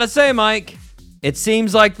 And I gotta say, Mike, it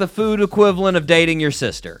seems like the food equivalent of dating your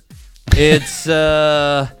sister. It's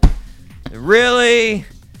really,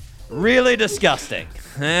 really disgusting.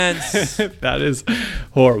 That is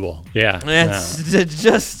horrible. Yeah. It's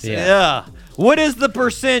just, What is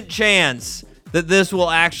the % chance that this will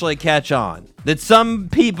actually catch on? That some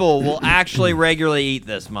people will actually regularly eat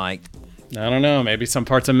this, Mike? I don't know. Maybe some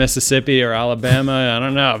parts of Mississippi or Alabama. I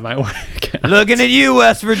don't know. It might work out. Looking at you,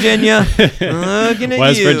 West Virginia. Looking at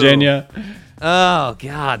West you. Virginia. Oh,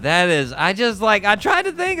 God. That is, I tried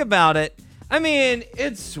to think about it. I mean,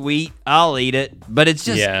 it's sweet. I'll eat it. But it's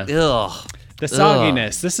just, ugh. The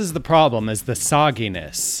sogginess. This is the problem, is the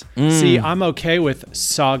sogginess. See, I'm okay with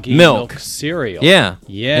soggy milk cereal.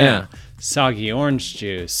 Yeah. Soggy orange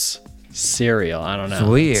juice cereal. I don't know. It's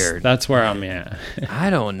weird. That's where I'm at.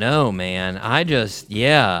 I don't know, man. I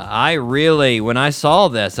really, when I saw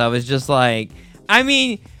this, I was just like, I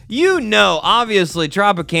mean, obviously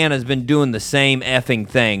Tropicana has been doing the same effing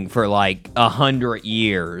thing for like 100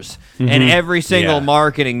 years. Mm-hmm. And every single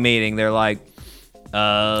marketing meeting, they're like,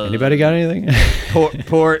 anybody got anything?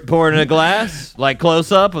 pour it in a glass, like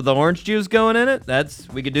close up with the orange juice going in it.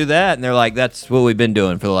 We could do that. And they're like, that's what we've been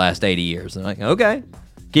doing for the last 80 years. And I'm like, okay,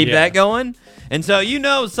 keep that going. And so,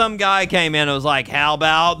 some guy came in and was like, how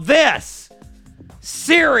about this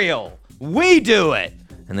cereal? We do it.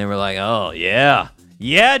 And they were like, oh yeah.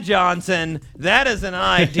 Yeah, Johnson, that is an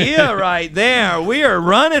idea right there. We are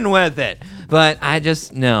running with it. But I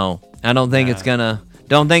don't think it's gonna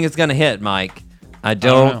hit, Mike. I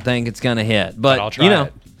don't think it's gonna hit. But I'll try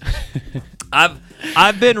it.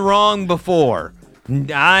 I've been wrong before.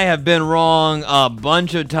 I have been wrong a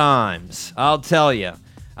bunch of times. I'll tell you.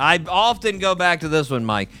 I often go back to this one,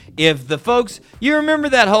 Mike. If the folks, you remember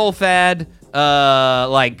that whole fad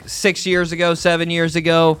like 7 years ago,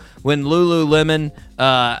 when Lululemon,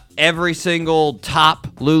 every single top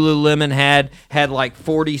Lululemon had like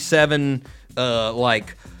 47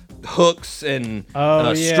 like hooks and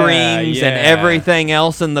strings and everything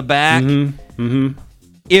else in the back.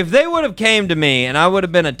 If they would have came to me and I would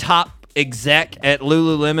have been a top exec at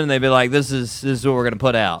Lululemon, they'd be like, this is what we're gonna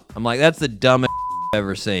put out. I'm like, that's the dumbest I've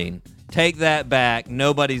ever seen. Take that back.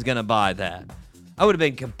 Nobody's gonna buy that. I would have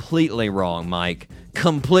been completely wrong, Mike.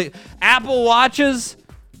 Apple Watches.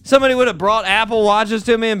 Somebody would have brought Apple Watches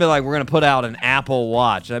to me and be like, we're gonna put out an Apple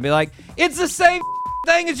Watch. And I'd be like, it's the same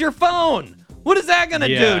thing as your phone. What is that gonna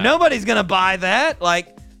do? Nobody's gonna buy that.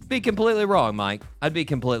 Like, be completely wrong, Mike. I'd be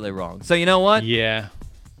completely wrong. So you know what? Yeah.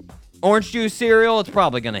 Orange juice cereal, it's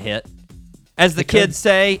probably gonna hit. As the kids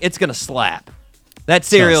say, it's gonna slap. That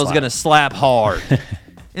cereal is gonna slap hard.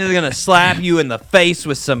 It's gonna slap you in the face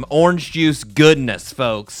with some orange juice goodness,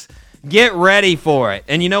 folks. Get ready for it.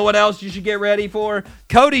 And you know what else you should get ready for?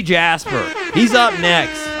 Cody Jasper. He's up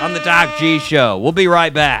next on the Doc G Show. We'll be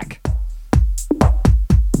right back.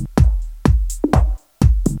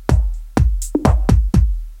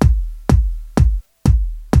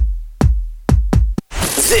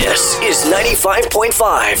 This is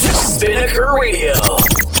 95.5 Spinnaker Radio.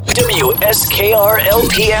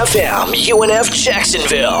 WSKR-LP-FM, UNF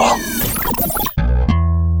Jacksonville.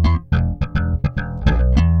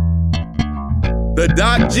 The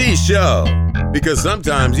Doc G Show. Because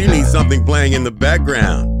sometimes you need something playing in the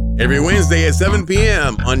background. Every Wednesday at 7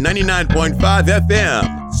 p.m. on 99.5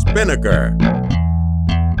 FM, Spinnaker.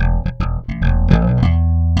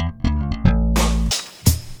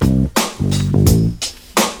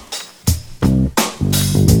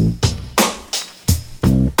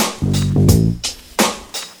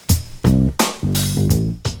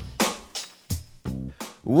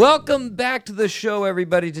 Welcome back to the show,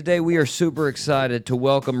 everybody. Today we are super excited to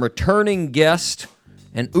welcome returning guest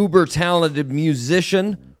and uber talented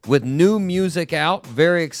musician with new music out.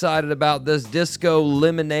 Very excited about this. Disco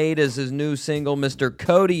Lemonade is his new single. Mr.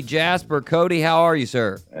 Cody Jasper. Cody, how are you,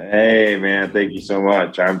 sir? Hey, man. Thank you so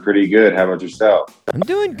much. I'm pretty good. How about yourself? I'm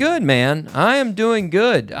doing good, man. I am doing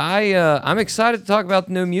good. I'm excited to talk about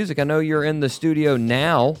the new music. I know you're in the studio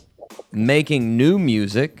now making new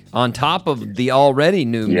music on top of the already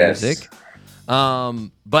new music.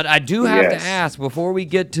 But I do have to ask, before we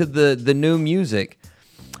get to the new music,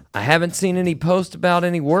 I haven't seen any posts about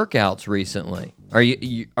any workouts recently. Are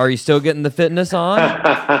you still getting the fitness on?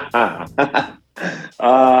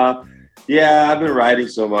 Yeah, I've been writing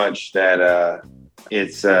so much that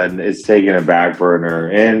it's taken a back burner.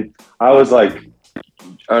 And I was like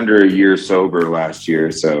under a year sober last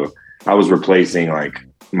year, so I was replacing like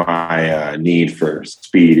my need for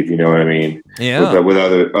speed, if you know what I mean. Yeah. With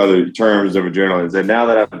other terms of adrenaline. And now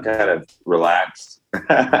that I'm kind of relaxed,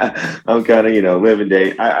 I'm kind of, living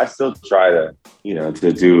day. I still try to,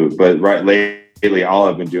 to do it. But lately, all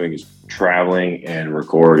I've been doing is traveling and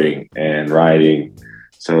recording and writing.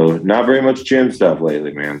 So not very much gym stuff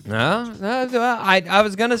lately, man. No, I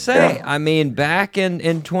was going to say, I mean, back in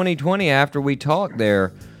 2020, after we talked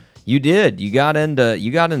there, you got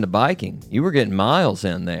into biking. You were getting miles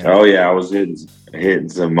in there. Oh yeah, I was hitting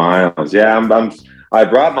some miles. Yeah, I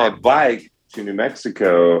brought my bike to New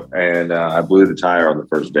Mexico and I blew the tire on the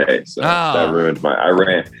first day, so that ruined my.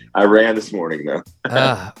 I ran this morning though.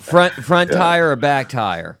 Front tire or back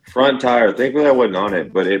tire? Front tire. Thankfully, I wasn't on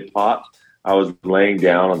it, but it popped. I was laying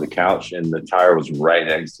down on the couch and the tire was right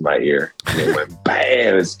next to my ear. And it went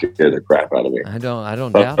bam! It scared the crap out of me. I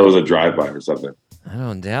don't doubt it was a drive-by or something. I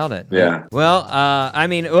don't doubt it. Yeah. Well, at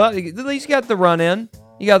least you got the run in.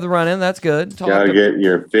 That's good. Gotta get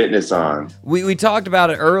your fitness on. We talked about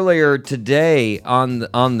it earlier today on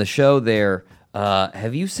the show there.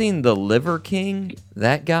 Have you seen the Liver King?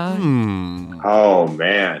 That guy? Oh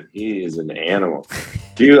man, he is an animal.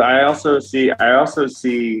 Dude, I also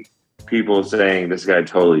see people saying this guy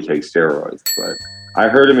totally takes steroids, but I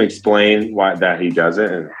heard him explain why that he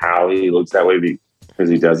doesn't and how he looks that way because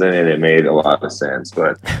he doesn't, and it made a lot of sense,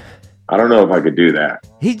 but I don't know if I could do that.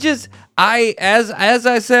 He just, as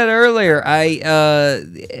I said earlier,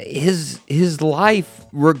 his life,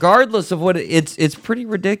 regardless of what it's pretty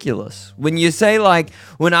ridiculous. When you say like,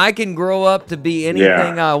 when I can grow up to be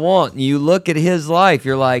anything I want, and you look at his life,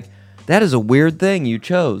 you're like, that is a weird thing you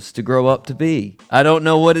chose to grow up to be. I don't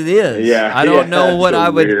know what it is. Yeah, I don't know what I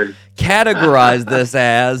would categorize this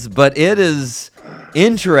as, but it is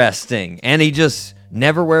interesting. And he just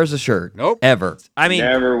never wears a shirt. Nope. Ever. I mean,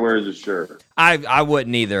 never wears a shirt. I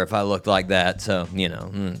wouldn't either if I looked like that. So,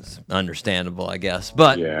 it's understandable, I guess.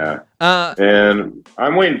 But yeah. And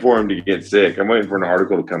I'm waiting for him to get sick. I'm waiting for an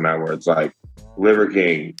article to come out where it's like, Liver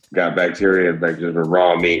King got bacteria infected from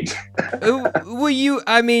raw meat. Well, you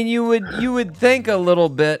would think a little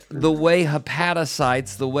bit the way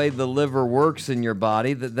hepatocytes, the way the liver works in your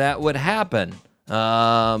body, that would happen.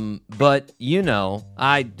 But who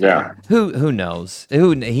knows?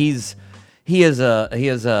 He is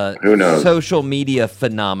a who knows? Social media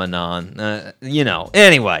phenomenon.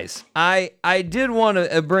 Anyways, I did want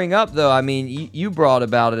to bring up though. I mean, you brought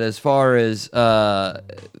about it as far as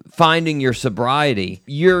finding your sobriety.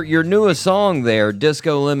 Your newest song there,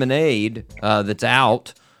 Disco Lemonade, that's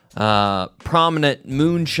out. Prominent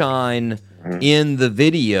moonshine in the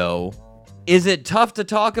video. Is it tough to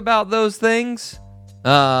talk about those things?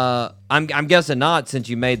 I'm guessing not, since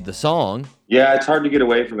you made the song. Yeah, it's hard to get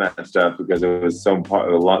away from that stuff because it was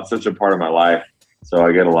such a part of my life. So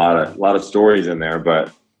I get a lot of stories in there,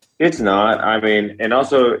 but it's not. I mean, and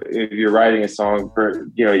also if you're writing a song for,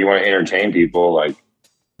 you want to entertain people, like,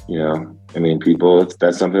 people,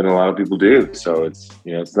 that's something a lot of people do. So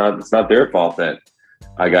it's not their fault that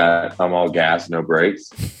I'm all gas, no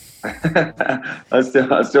brakes. I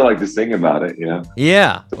still like to sing about it,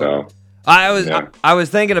 Yeah. So I was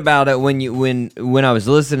thinking about it when I was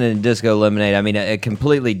listening to Disco Lemonade. I mean, a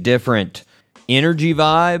completely different energy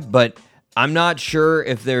vibe, but I'm not sure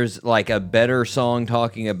if there's like a better song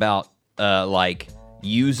talking about like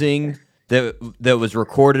using that was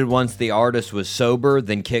recorded once the artist was sober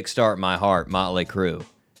than Kickstart My Heart, Motley Crue.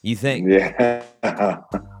 You think? Yeah.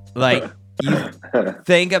 Like, you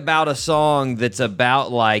think about a song that's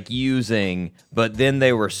about like using, but then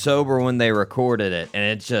they were sober when they recorded it, and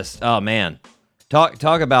it's just, oh man,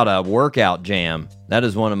 talk about a workout jam. That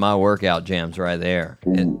is one of my workout jams right there.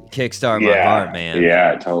 Kickstart My Heart, man.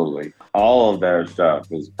 Yeah, totally. All of their stuff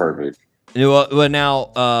is perfect. Well,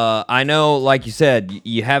 now I know, like you said,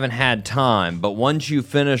 you haven't had time, but once you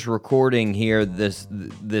finish recording here, this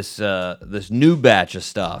new batch of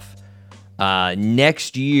stuff,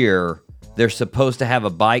 next year they're supposed to have a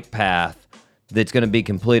bike path that's going to be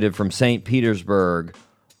completed from St. Petersburg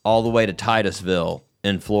all the way to Titusville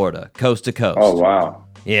in Florida, coast to coast. Oh, wow.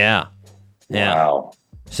 Yeah. Wow.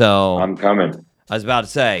 So I'm coming. I was about to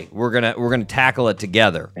say, we're gonna tackle it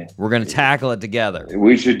together. We're gonna tackle it together.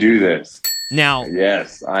 We should do this. Now,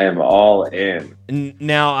 Yes, I am all in.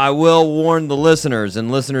 now I will warn the listeners,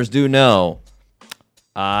 and listeners do know,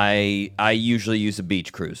 I usually use a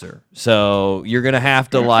beach cruiser. So you're gonna have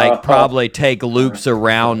to like probably take loops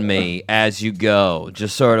around me as you go.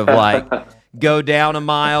 Just sort of like go down a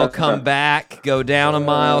mile, come back, go down a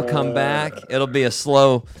mile, come back. It'll be a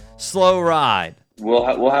slow ride. We'll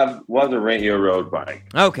have to rent you a road bike.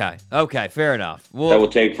 Okay, fair enough. That will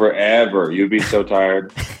take forever. You'd be so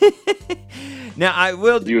tired. Now I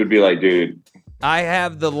will. You would be like, dude. I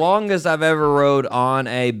have the longest I've ever rode on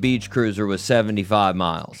a beach cruiser was 75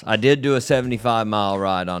 miles. I did do a 75-mile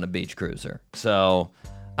ride on a beach cruiser, so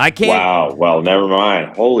I can't. Wow. Well, never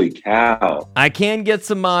mind. Holy cow. I can get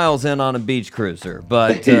some miles in on a beach cruiser,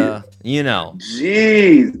 but you know.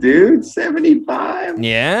 Jeez, dude, 75.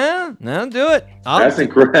 Yeah, no, do it. That's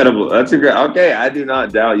incredible. That's incredible. Okay, I do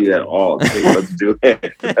not doubt you at all. Okay, let's do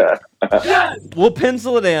it. We'll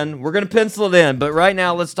pencil it in. We're gonna pencil it in. But right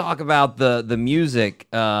now, let's talk about the music.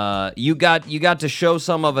 You got to show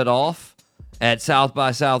some of it off at South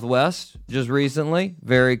by Southwest just recently.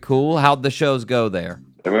 Very cool. How'd the shows go there?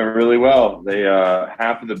 They went really well. They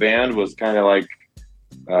half of the band was kind of like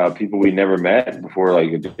people we never met before,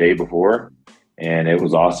 like a day before, and it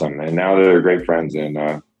was awesome. And now they're great friends,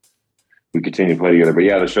 and we continue to play together. But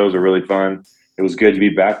yeah, the shows are really fun. It was good to be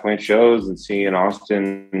back playing shows and seeing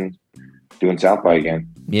Austin doing South by again.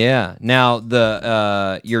 Yeah. Now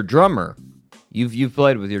your drummer, you've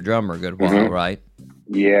played with your drummer a good while, right?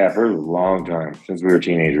 Yeah, for a long time, since we were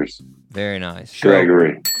teenagers. Very nice.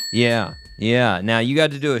 Gregory. Yeah. Now you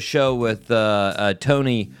got to do a show with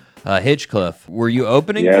Tony Hitchcliff. Were you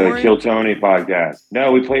opening for him? The Kill Tony podcast.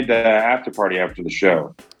 No, we played the after party after the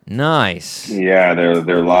show. Nice. Yeah,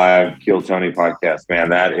 their live Kill Tony podcast. Man,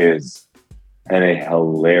 that is a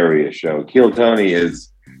hilarious show. Kill Tony is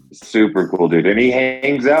super cool, dude, and he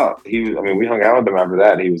hangs out. We hung out with him after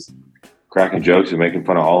that. And he was cracking jokes and making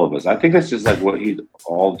fun of all of us. I think that's just like what he's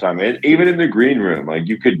all the time. Even in the green room, like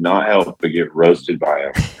you could not help but get roasted by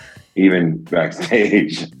him, even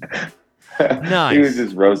backstage. Nice. He was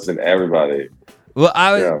just roasting everybody. Well,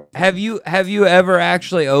 have you ever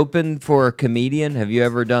actually opened for a comedian? Have you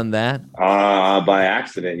ever done that? By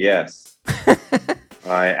accident, yes.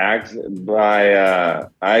 Actually,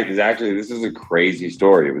 this is a crazy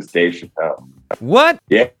story. It was Dave Chappelle. What?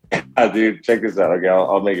 Yeah, dude, check this out. Okay,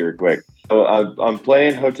 I'll make it quick. So I'm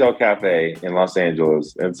playing Hotel Cafe in Los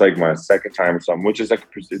Angeles. And it's like my second time or something, which is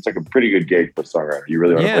it's like a pretty good gig for a songwriter. You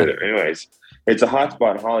really want to play there. Anyways, it's a hot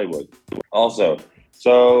spot in Hollywood. Also,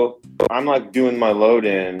 so I'm like doing my load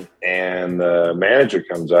in, and the manager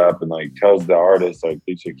comes up and like tells the artist, like,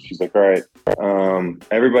 she's like, all right,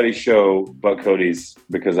 everybody show but Cody's,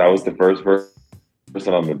 because I was the first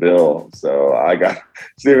person on the bill. So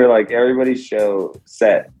they were like, everybody show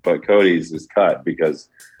set but Cody's is cut, because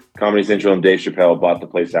Comedy Central and Dave Chappelle bought the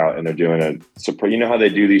place out, and they're doing you know how they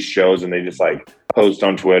do these shows and they just like post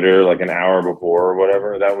on Twitter like an hour before or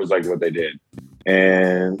whatever? That was like what they did.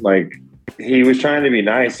 And like, he was trying to be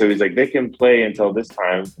nice, so he's like, they can play until this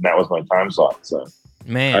time, and that was my time slot. So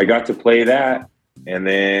man, I got to play that, and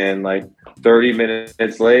then like 30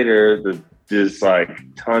 minutes later, just like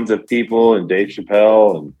tons of people and Dave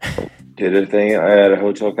Chappelle and did a thing at a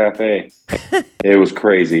Hotel Cafe. It was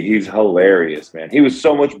crazy. He's hilarious, man. He was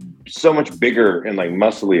so much bigger and like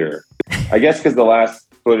musclier. I guess because the last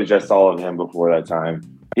footage I saw of him before that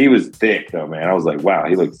time, he was thick though, man. I was like, wow,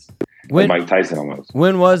 he looks like Mike Tyson almost.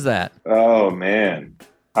 When was that? Oh man,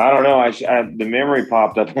 I don't know. The memory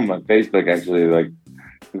popped up on my Facebook actually like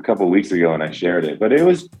a couple of weeks ago, and I shared it. But it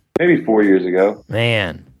was maybe 4 years ago.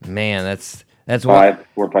 Man, that's 4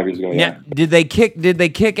 or 5 years ago. Yeah. Did they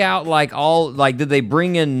kick out like all, like, did they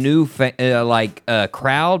bring in new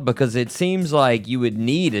crowd? Because it seems like you would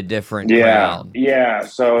need a different crowd. Yeah.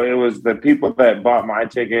 So it was the people that bought my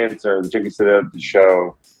tickets or the tickets to the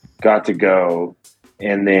show got to go,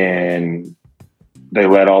 and then they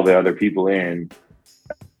let all the other people in.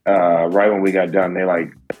 Right when we got done, they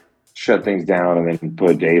like shut things down and then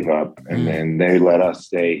put Dave up, and then they let us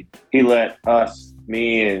stay. He let us,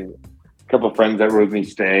 me and a couple of friends that were with me,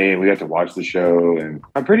 stay, and we got to watch the show. And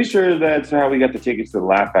I'm pretty sure that's how we got the tickets to the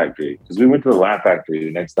Laugh Factory, because we went to the Laugh Factory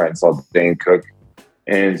the next night and saw Dane Cook,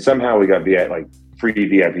 and somehow we got free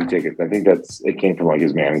VIP tickets. I think it came from like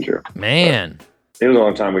his manager. Man, It was a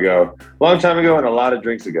long time ago, and a lot of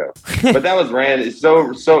drinks ago. But that was random.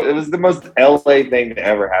 So it was the most LA thing that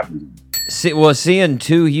ever happened. Seeing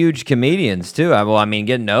two huge comedians too.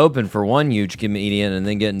 Getting to open for one huge comedian and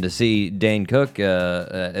then getting to see Dane Cook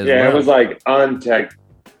as well. It was like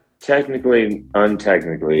technically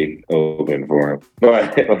untechnically open for him,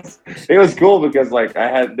 but it was cool because like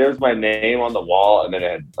there's my name on the wall, and then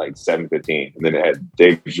it had like 7:15, and then it had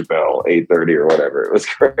Dave Chappelle 8:30 or whatever. It was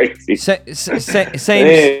crazy.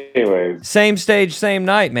 Same stage, same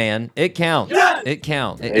night, man. It counts. It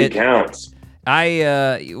counts. It counts.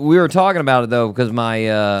 We were talking about it though because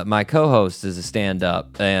my co-host is a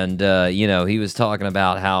stand-up, and he was talking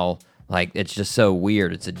about how like it's just so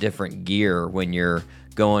weird. It's a different gear when you're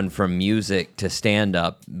going from music to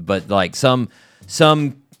stand-up, but like some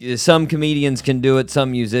comedians can do it,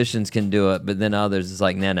 some musicians can do it, but then others is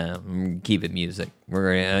like no, keep it music.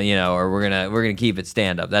 We're gonna or we're gonna keep it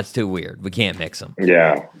stand-up. That's too weird. We can't mix them.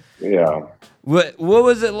 Yeah. What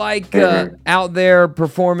was it like out there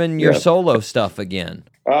performing your solo stuff again?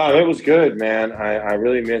 It was good, man. I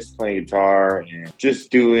really missed playing guitar and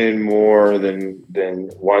just doing more than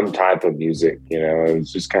one type of music. It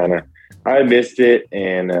was just kind of, I missed it,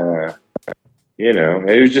 and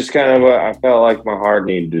it was just kind of what I felt like my heart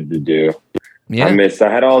needed to do. Yeah. I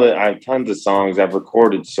had tons of songs. I've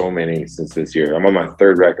recorded so many since this year. I'm on my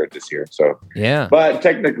third record this year. So yeah. But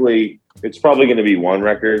technically it's probably going to be one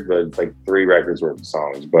record, but it's like 3 records worth of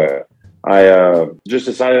songs. But I just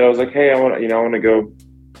decided, I was like, hey, I want to go.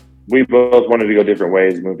 We both wanted to go different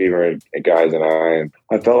ways, Moon Fever guys and I. And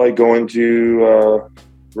I felt like going to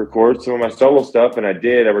record some of my solo stuff, and I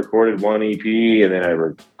did. I recorded one EP, and then I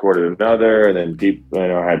recorded another, and then people,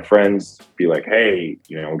 I had friends be like, hey,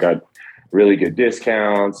 got really good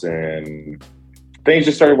discounts, and things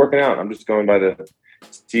just started working out. I'm just going by the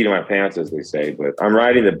seat of my pants, as they say, but I'm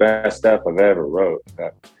writing the best stuff I've ever wrote.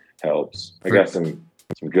 That helps. I got some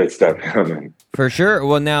good stuff coming. For sure.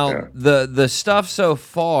 Well, now the stuff so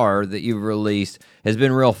far that you've released has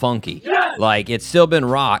been real funky. Yeah. Like it's still been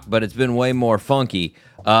rock, but it's been way more funky.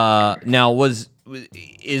 Now,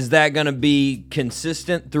 is that going to be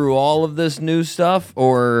consistent through all of this new stuff,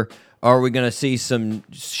 or are we going to see some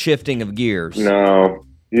shifting of gears? No,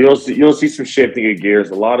 you'll see some shifting of gears.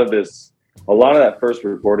 A lot of that first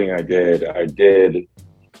recording I did I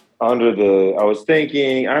was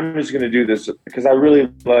thinking, I'm just going to do this because I really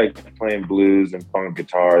like playing blues and funk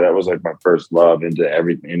guitar. That was like my first love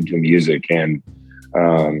into music. And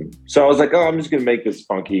so I was like, I'm just going to make this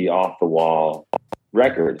funky off the wall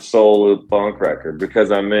record, soul funk record,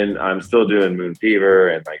 because I'm still doing Moon Fever,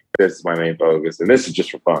 and like this is my main focus, and this is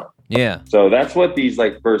just for fun. Yeah. So that's what these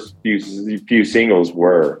like first few singles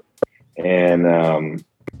were. And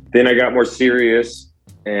then I got more serious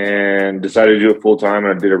and decided to do it full time.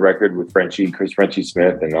 I did a record with Chris Frenchie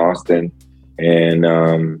Smith in Austin, and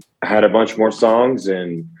I had a bunch more songs,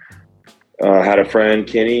 and had a friend,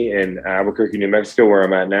 Kenny, in Albuquerque, New Mexico, where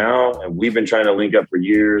I'm at now, and we've been trying to link up for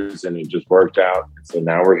years, and it just worked out. So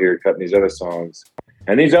now we're here cutting these other songs,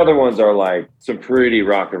 and these other ones are like some pretty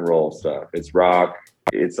rock and roll stuff. It's rock,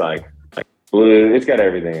 it's like blue, it's got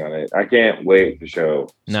everything on it. I can't wait to show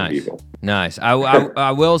some people. Nice.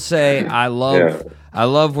 I will say I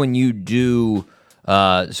love when you do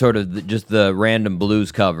sort of just the random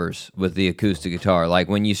blues covers with the acoustic guitar. Like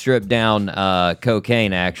when you stripped down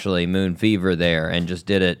Cocaine, actually, Moon Fever there, and just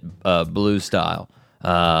did it blues style,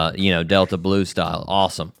 Delta blues style.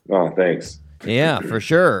 Awesome. Oh, thanks. Yeah, for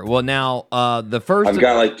sure. Well, now the first... I've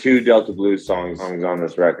got like 2 Delta blues songs on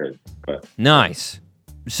this record. But. Nice.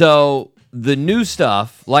 So the new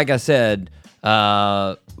stuff, like I said,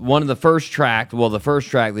 the first track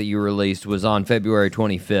that you released was on February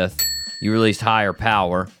 25th. You released Higher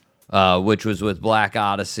Power, which was with Black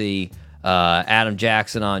Odyssey, Adam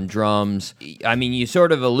Jackson on drums. I mean, you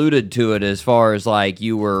sort of alluded to it as far as like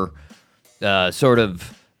you were sort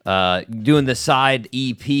of doing the side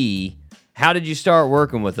EP. How did you start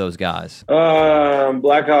working with those guys?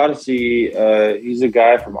 Black Odyssey, he's a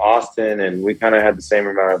guy from Austin, and we kind of had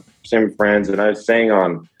the same friends, and I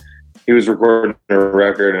sang he was recording a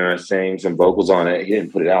record, and I sang some vocals on it. He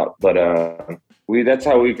didn't put it out, but that's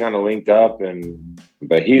how we kind of linked up,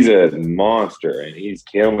 but he's a monster and he's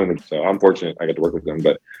killing it. So I'm fortunate I got to work with him.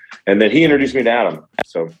 And then he introduced me to Adam.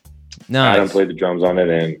 So nice. Adam played the drums on it,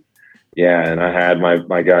 and I had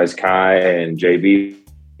my guys Kai and JB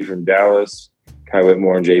from Dallas, Kai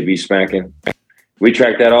Whitmore and JB smacking. We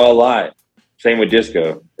tracked that all live. Same with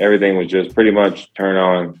disco. Everything was just pretty much turn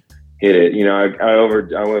on, hit it.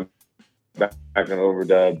 I went back and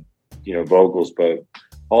overdubbed, vocals, but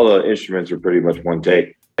all the instruments were pretty much one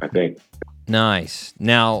take, I think. Nice.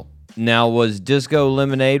 Now, Now, was Disco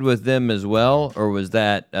Lemonade with them as well, or was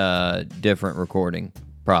that different recording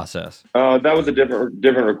process? That was a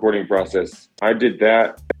different recording process. I did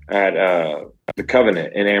that at the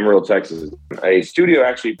Covenant in Amarillo, Texas. A studio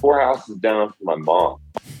actually 4 houses down from my mom's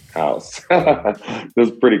house. It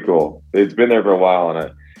was pretty cool. It's been there for a while,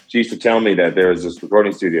 and she used to tell me that there was this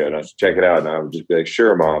recording studio and I should check it out. And I would just be like,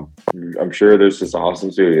 sure, Mom. I'm sure there's this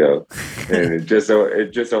awesome studio. And it just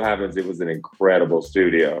so happens it was an incredible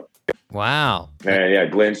studio. Wow. And yeah,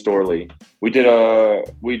 Glenn Storley. We did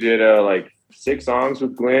like 6 songs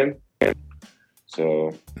with Glenn.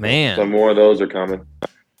 So man, some more of those are coming.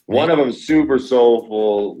 One of them super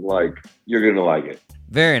soulful, like you're gonna like it.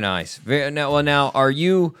 Very nice. Now, are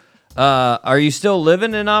you still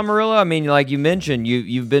living in Amarillo? I mean, like you mentioned,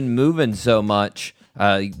 you've been moving so much,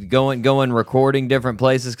 going recording different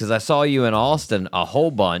places. Because I saw you in Austin a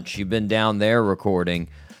whole bunch. You've been down there recording.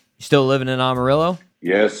 You still living in Amarillo?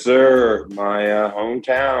 Yes, sir. My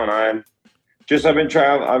hometown.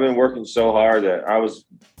 I've been working so hard that I was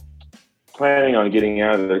planning on getting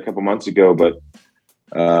out of there a couple months ago, but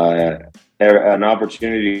an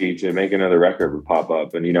opportunity to make another record would pop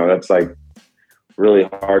up, and that's like really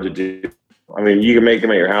hard to do. I mean, you can make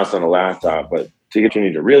them at your house on a laptop, but to get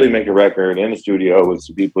you to really make a record in the studio with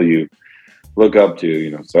some people you look up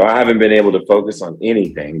to, So I haven't been able to focus on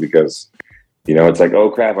anything because, it's like, oh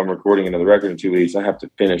crap, I'm recording another record in 2 weeks. I have to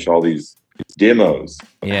finish all these demos.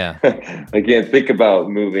 Yeah. I can't think about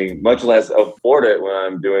moving, much less afford it when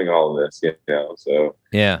I'm doing all of this, So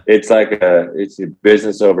yeah, it's like it's a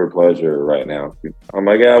business over pleasure right now. I'm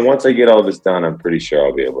like, yeah, once I get all this done, I'm pretty sure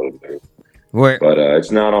I'll be able to move. But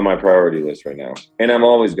it's not on my priority list right now, and I'm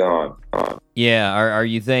always gone. Yeah, are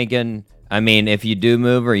you thinking? I mean, if you do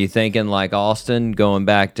move, are you thinking like Austin, going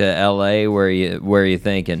back to LA? Where are you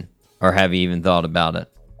thinking, or have you even thought about it?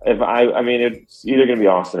 It's either gonna be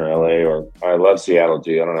Austin or LA, or I love Seattle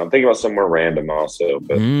too. I don't know. I'm thinking about somewhere random also,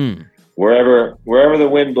 but wherever the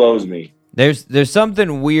wind blows me. There's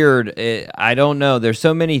something weird. I don't know. There's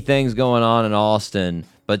so many things going on in Austin.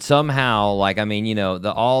 But somehow,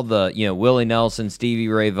 all the Willie Nelson, Stevie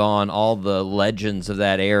Ray Vaughan, all the legends of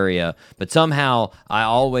that area. But somehow, I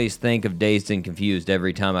always think of Dazed and Confused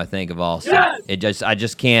every time I think of Austin. Yes! I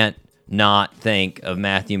just can't not think of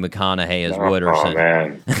Matthew McConaughey as Wooderson.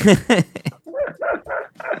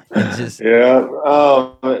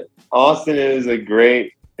 Oh man. Austin is a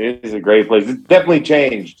great place. It's definitely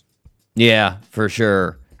changed. Yeah, for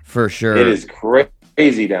sure. It is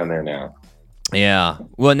crazy down there now. Yeah.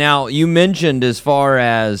 Well, now you mentioned as far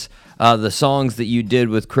as the songs that you did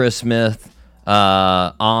with Chris Smith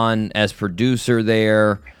on as producer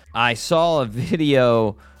there. I saw a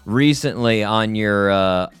video recently on your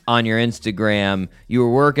Instagram. You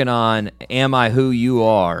were working on "Am I Who You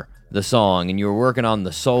Are," the song, and you were working on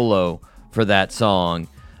the solo for that song.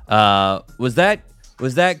 Was that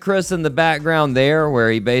Chris in the background there, where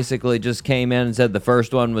he basically just came in and said the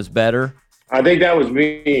first one was better? I think that was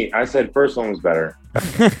me. I said first one was better,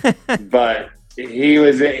 but he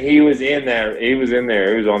was in there. He was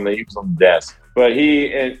on the desk. But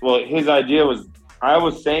his idea was, I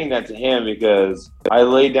was saying that to him because I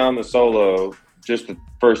laid down the solo, just the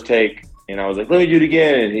first take, and I was like, let me do it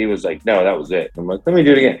again. And he was like, no, that was it. I'm like, let me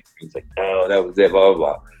do it again. He's like, no, that was it, blah, blah,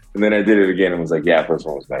 blah. And then I did it again and was like, yeah, first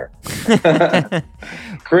one was better.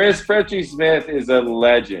 Chris Fretchy Smith is a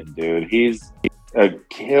legend, dude. He's a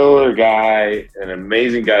killer guy, an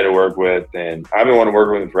amazing guy to work with, and I've been wanting to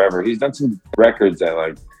work with him forever. He's done some records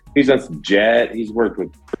that he's done some Jet. He's worked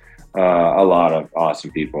with a lot of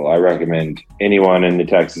awesome people. I recommend anyone in the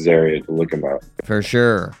Texas area to look him up. For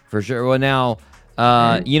sure. Well, now,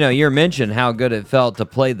 you mentioned how good it felt to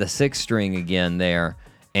play the 6-string again there,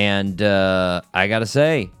 and I gotta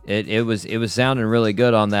say, it was sounding really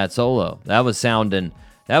good on that solo. That was sounding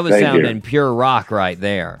pure rock right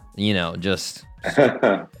there. Just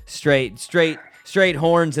straight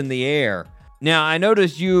horns in the air. Now, I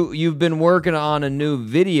noticed you've been working on a new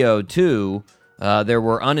video too. There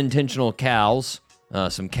were unintentional cows.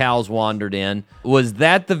 Some cows wandered in. Was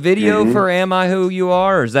that the video for Am I Who You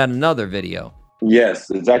Are, or is that another video? Yes,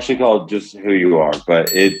 it's actually called Just Who You Are, but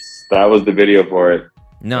that was the video for it.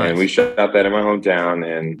 Nice. And we shot that in my hometown,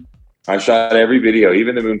 and I shot every video,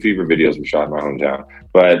 even the Moon Fever videos were shot in my hometown.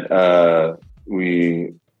 But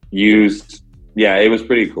we used, it was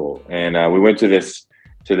pretty cool. And we went to this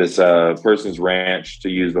person's ranch to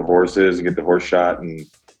use the horses and get the horse shot. And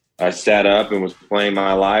I sat up and was playing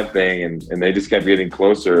my live thing, and they just kept getting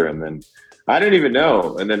closer. And then I didn't even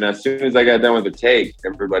know. And then as soon as I got done with the take,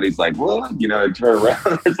 everybody's like, "What?" You know, I turn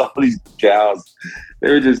around. There's all these gals. They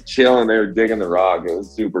were just chilling. They were digging the rock. It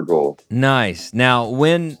was super cool. Nice. Now,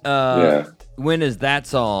 when is that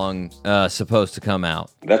song supposed to come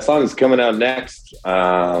out? That song is coming out next,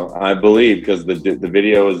 I believe, because the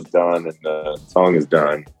video is done and the song is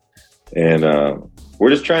done. And we're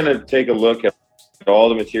just trying to take a look at all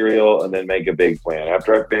the material and then make a big plan.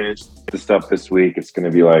 After I finish the stuff this week, it's going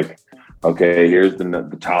to be like, okay, here's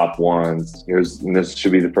the top ones. And this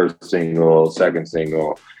should be the first single, second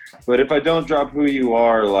single. But if I don't drop Who You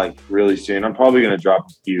Are like really soon, I'm probably going to drop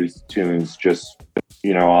a few tunes just,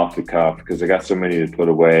 you know, off the cuff because I got so many to put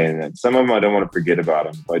away. And then some of them I don't want to forget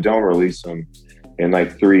about them. If I don't release them in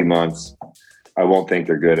like 3 months, I won't think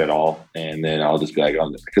they're good at all. And then I'll just be like,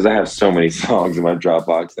 because I have so many songs in my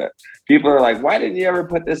Dropbox that people are like, why didn't you ever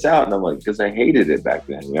put this out? And I'm like, because I hated it back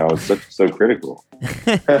then. You know, it's so critical.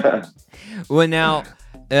 Well, now,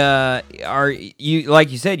 are you,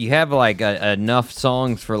 like you said, you have like enough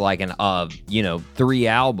songs for like 3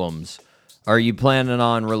 albums. Are you planning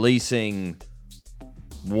on releasing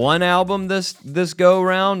one album this go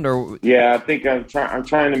round, or? Yeah, I think I'm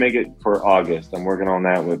trying to make it for August. I'm working on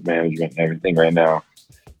that with management and everything right now.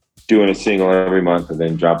 Doing a single every month and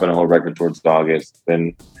then dropping a whole record towards August.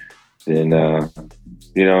 Then you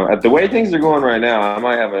know, at the way things are going right now, I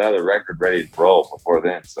might have another record ready to roll before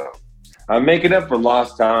then. So I'm making up for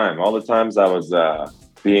lost time. All the times I was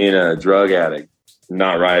being a drug addict,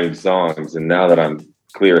 not writing songs, and now that I'm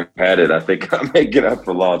clear-headed, I think I'm making up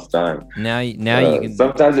for lost time. Now you can.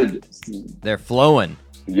 Sometimes they're flowing.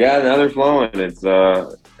 Yeah, now they're flowing. It's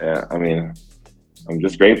yeah, I mean, I'm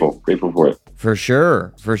just grateful for it. For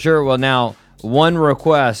sure. Well, now one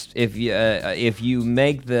request: if you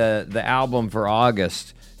make the album for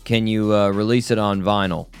August, can you release it on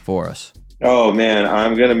vinyl for us? Oh man,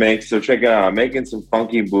 check it out. I'm making some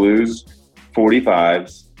funky blues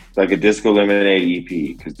 45s. Like a Disco Lemonade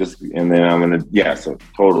EP, and then I'm gonna so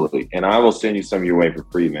totally, and I will send you some your way for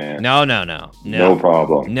free, man. No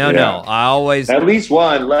problem. No. I always at least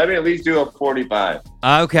one. Let me at least do a 45.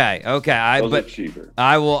 Okay. Those are cheaper.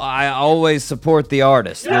 I always support the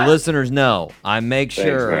artist. The listeners know I make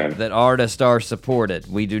sure that artists are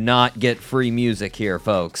supported. We do not get free music here,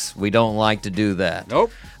 folks. We don't like to do that.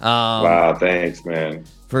 Nope. Wow, thanks, man.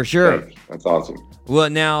 For sure. Thanks. That's awesome.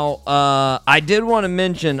 Well, now, I did want to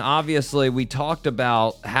mention, obviously, we talked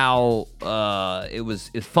about how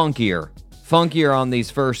it's funkier on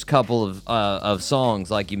these first couple of songs,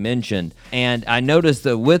 like you mentioned. And I noticed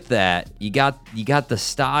that with that, you got the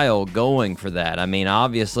style going for that. I mean,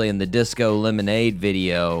 obviously, in the Disco Lemonade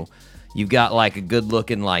video, you've got like a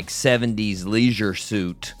good-looking like 70s leisure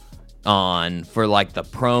suit on for like the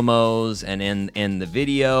promos and in the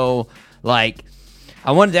video, like.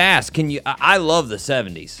 I wanted to ask, I love the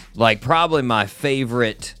 70s, like probably my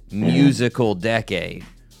favorite musical decade.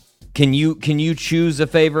 Can you choose a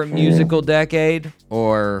favorite musical decade,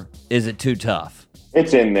 or is it too tough?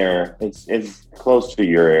 It's in there. It's close to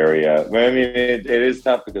your area. I mean, it is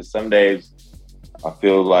tough because some days I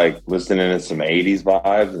feel like listening to some 80s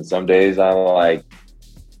vibes, and some days I like,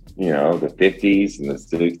 you know, the 50s and the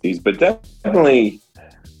 60s, but definitely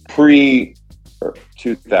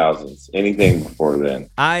pre-2000s, anything before then.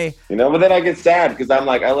 But then I get sad because I'm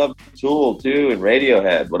like, I love Tool too and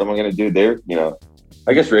Radiohead. What am I gonna do there? You know,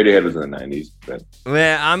 I guess Radiohead was in the 90s. But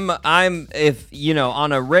well, I'm if you know,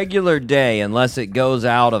 on a regular day, unless it goes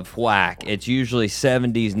out of whack, it's usually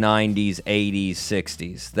 70s, 90s, 80s,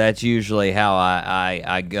 60s. That's usually how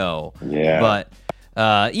I go. Yeah. But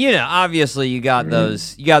you know, obviously you got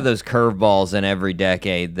those curveballs in every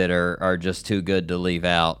decade that are just too good to leave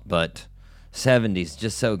out, but 70s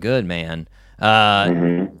just so good, man.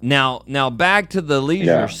 Now back to the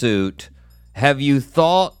leisure suit. Have you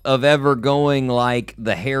thought of ever going like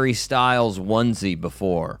the Harry Styles onesie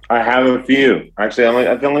before? I have a few. Actually,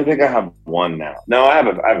 I only think I have one now. No, I have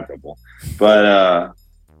a couple. But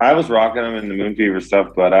I was rocking them in the Moon Fever stuff,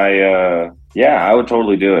 but I would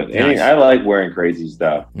totally do it. Nice. I like wearing crazy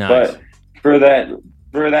stuff. Nice. But for that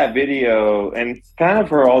video, and kind of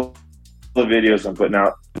for all the videos I'm putting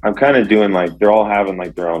out, I'm kind of doing like, they're all having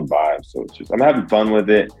like their own vibe. So it's just, I'm having fun with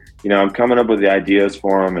it. You know, I'm coming up with the ideas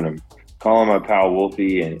for them, and I'm calling my pal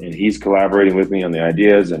Wolfie, and he's collaborating with me on the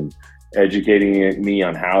ideas and educating me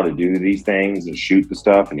on how to do these things and shoot the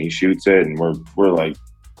stuff, and he shoots it, and we're like,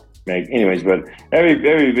 anyways, but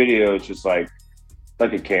every video is just like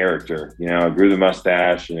a character, you know. I grew the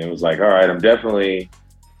mustache, and it was like, all right, I'm definitely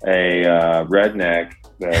a redneck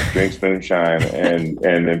that drinks moonshine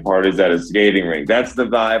and parties at a skating rink. That's the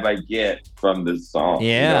vibe I get from this song.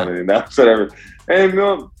 Yeah. You know what I mean? That's whatever.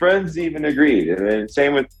 And friends even agreed. And then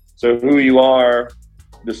same with So Who You Are,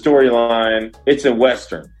 the storyline, it's a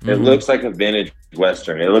Western. Mm-hmm. It looks like a vintage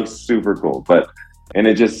Western. It looks super cool. And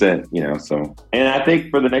it just said, so. And I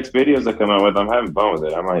think for the next videos I come out with, I'm having fun with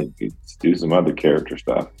it. I might do some other character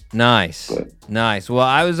stuff. Nice. Well,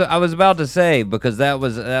 I was about to say, because that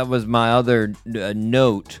was my other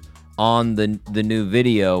note on the new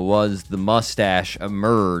video, was the mustache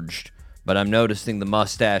emerged, but I'm noticing the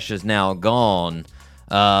mustache is now gone.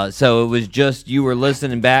 So it was just, you were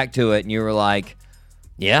listening back to it and you were like,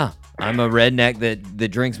 yeah, I'm a redneck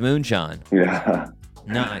that drinks moonshine. Yeah.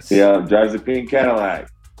 Nice. Yeah, drives a pink Cadillac.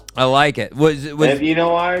 I like it. And you know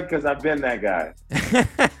why? Because I've been that guy.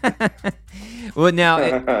 Well,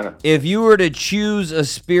 now, if you were to choose a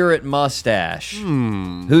spirit mustache,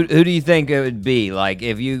 who do you think it would be? Like,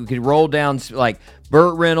 if you could roll down, like,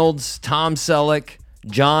 Burt Reynolds, Tom Selleck,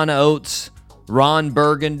 John Oates, Ron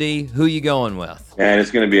Burgundy, who you going with? And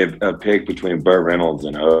it's going to be a pick between Burt Reynolds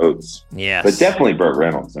and Oates. Yes. But definitely Burt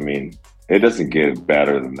Reynolds. I mean, it doesn't get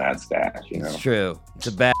better than that stash, It's true. It's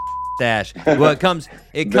a bad stash. Well, it comes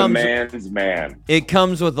the man's man. It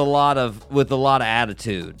comes with a lot of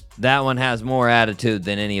attitude. That one has more attitude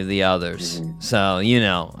than any of the others. Mm-hmm. So,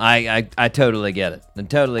 I totally get it. I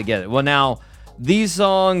totally get it. Well, now, these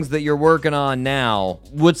songs that you're working on now,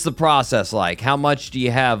 what's the process like? How much do you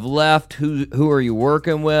have left? Who are you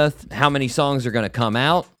working with? How many songs are going to come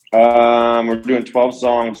out? We're doing 12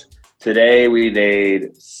 songs. Today we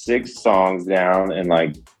laid 6 songs down in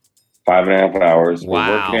like 5.5 hours.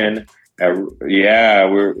 Wow. We're working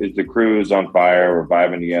the crew is on fire. We're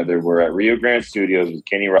vibing together. We're at Rio Grande Studios with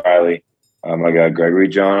Kenny Riley. I got Gregory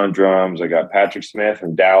John on drums. I got Patrick Smith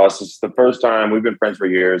from Dallas. It's the first time, we've been friends for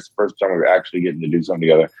years. First time we're actually getting to do something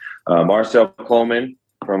together. Marcel Coleman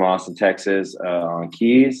from Austin, Texas, on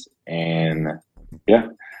keys. And yeah,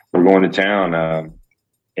 we're going to town.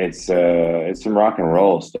 It's some rock and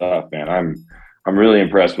roll stuff, man. I'm really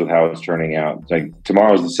impressed with how it's turning out. It's like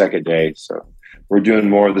tomorrow's the second day, so we're doing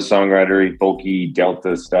more of the songwritery, folky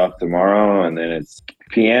Delta stuff tomorrow, and then it's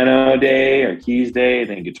piano day or keys day,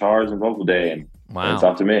 then guitars and vocal day, and it's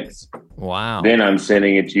off to mix. Wow. Then I'm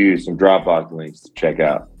sending it to you some Dropbox links to check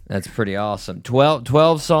out. That's pretty awesome.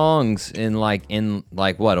 12 songs in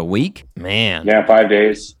what, a week? Man. Yeah, 5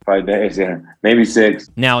 days. 5 days, yeah. Maybe 6.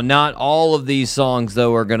 Now, not all of these songs,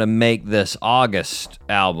 though, are going to make this August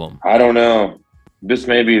album. I don't know. This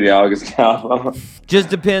may be the August album. Just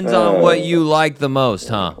depends on what you like the most,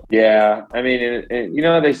 huh? Yeah. I mean, you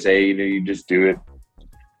know how they say, you just do it.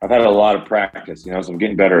 I've had a lot of practice, so I'm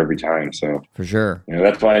getting better every time. So for sure,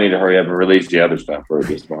 that's why I need to hurry up and release the other stuff, or it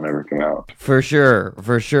just won't ever come out. For sure.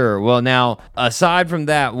 Well, now aside from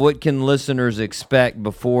that, what can listeners expect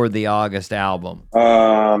before the August album?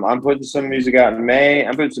 I'm putting some music out in May.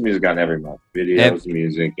 I'm putting some music out every month, videos,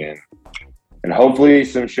 music, and hopefully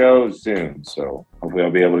some shows soon. So hopefully I'll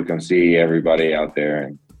be able to come see everybody out there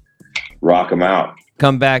and rock them out.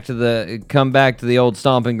 Come back to the old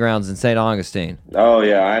stomping grounds in St. Augustine. Oh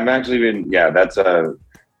yeah, I'm actually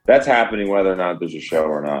that's happening whether or not there's a show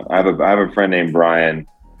or not. I have a friend named Brian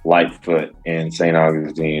Lightfoot in St.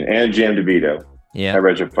 Augustine and Jim DeVito. Yeah, at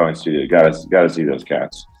Retro Phone Studio. Got to see those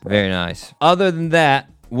cats. Very nice. Other than that,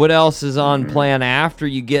 what else is on plan after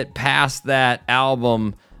you get past that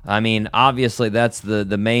album? I mean, obviously that's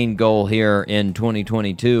the main goal here in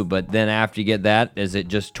 2022, but then after you get that, is it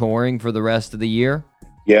just touring for the rest of the year?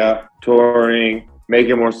 Yeah, touring,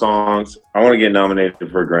 making more songs. I want to get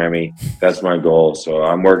nominated for a Grammy. That's my goal. So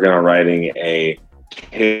I'm working on writing a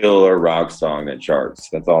killer rock song that charts.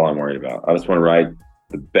 That's all I'm worried about. I just want to write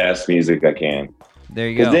the best music I can. There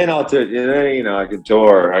you go. Then I can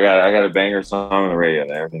tour. I got a banger song on the radio.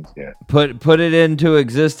 Everything's good. Put it into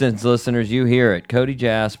existence, listeners. You hear it. Cody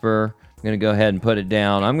Jasper. I'm going to go ahead and put it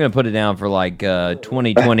down. I'm going to put it down for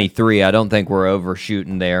 2023. I don't think we're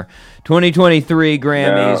overshooting there. 2023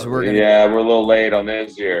 Grammys. No, we're a little late on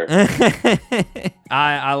this year.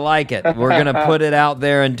 I like it. We're going to put it out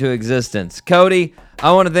there into existence. Cody,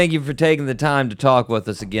 I want to thank you for taking the time to talk with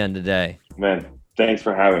us again today. Man, thanks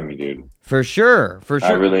for having me, dude. For sure.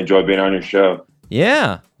 I really enjoyed being on your show.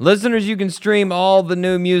 Yeah. Listeners, you can stream all the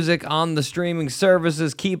new music on the streaming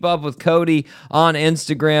services. Keep up with Cody on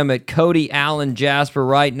Instagram at Cody Allen Jasper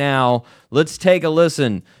right now. Let's take a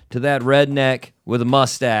listen to that redneck with a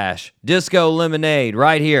mustache. Disco Lemonade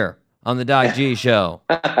right here on the Doc G Show.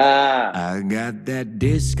 I got that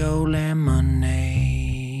disco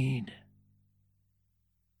lemonade.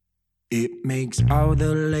 It makes all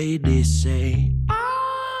the ladies say, oh.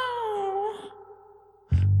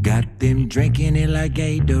 Got them drinking it like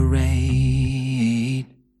Gatorade.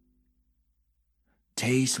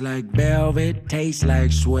 Tastes like velvet, tastes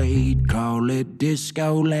like suede. Call it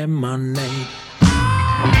disco lemonade.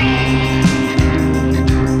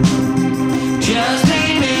 Just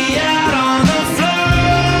leave me out on the floor.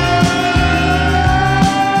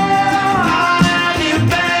 I'll have you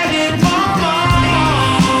begging for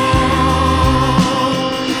more.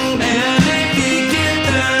 And if you get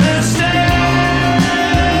thirsty,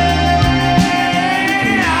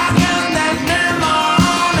 I got that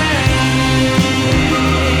lemonade.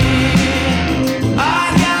 I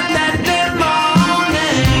got that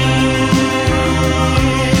lemonade.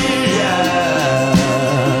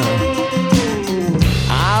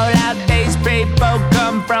 All of these people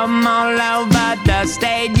come from all over the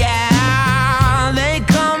state, yeah. They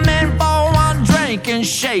come in for one drink and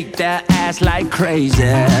shake their ass like crazy.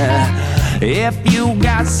 If you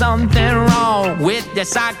got something wrong with your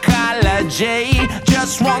psychology,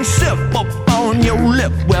 just one sip up on your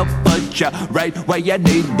lip will put you right where you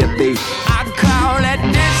need to be. I call it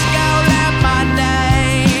disco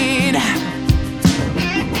lemonade.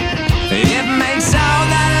 It makes all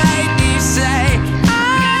the ladies say, oh,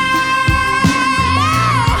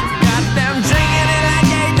 got them drinking it like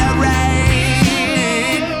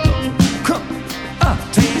Gatorade.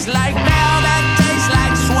 Tastes like velvet, tastes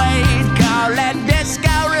like suede. Call it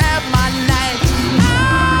disco lemonade.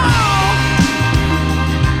 Oh,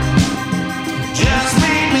 just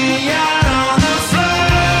meet me out on the floor.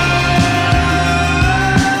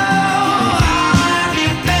 I'll have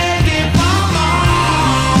you begging for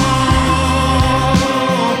more.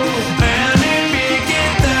 And if you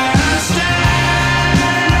get thirsty,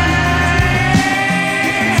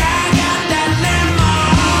 I got that lemonade.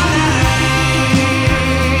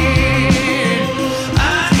 I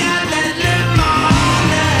got that lemonade,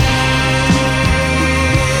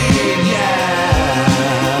 yeah.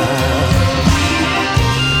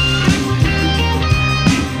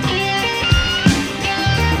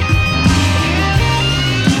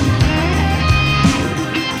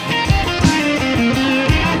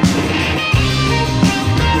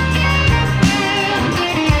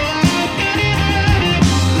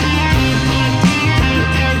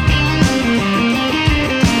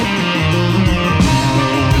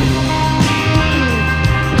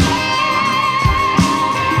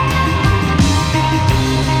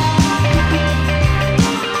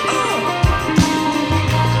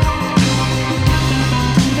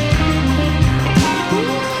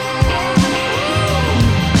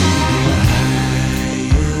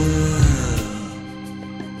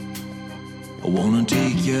 I wanna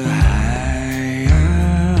take you higher.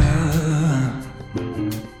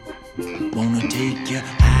 Wanna take you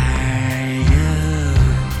higher.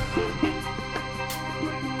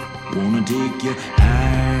 Wanna take you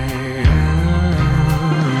higher.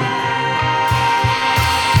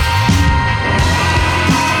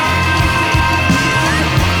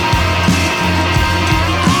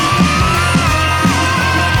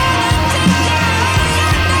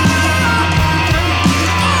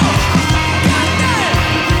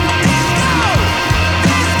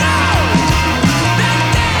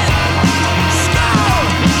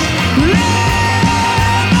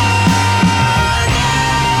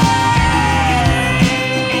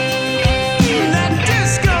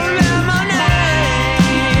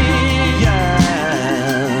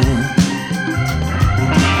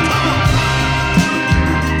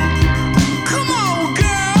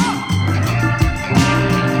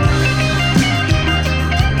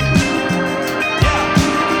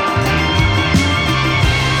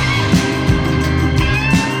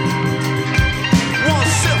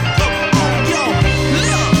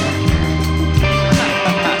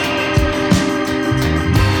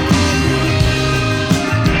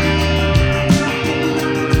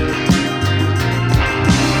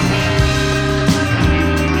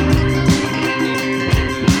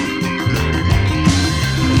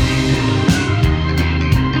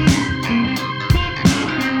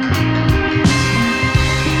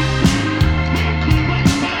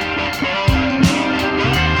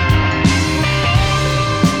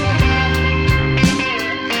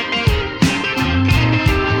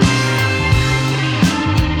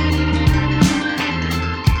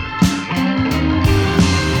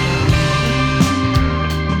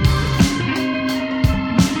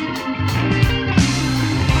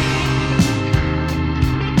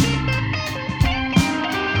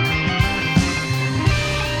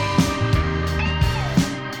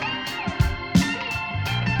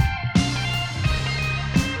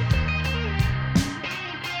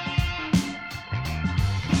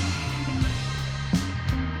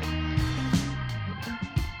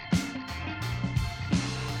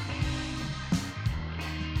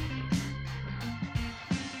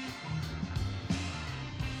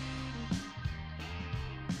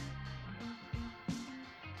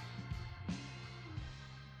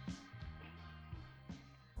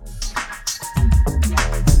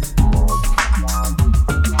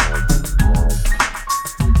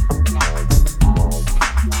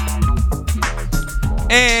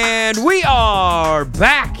 are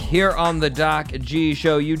back here on the Doc G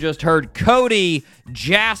Show. You just heard Cody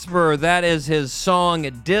Jasper. That is his song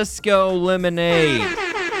Disco Lemonade.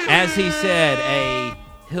 As he said, a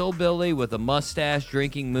hillbilly with a mustache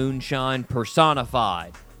drinking moonshine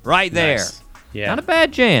personified. Right there. Nice. Yeah. Not a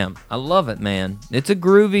bad jam. I love it, man. It's a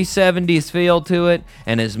groovy 70s feel to it,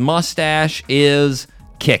 and his mustache is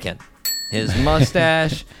kicking. His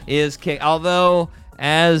mustache is kicking. Although,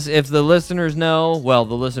 as if the listeners know, well,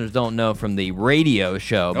 the listeners don't know from the radio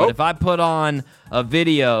show, but if I put on a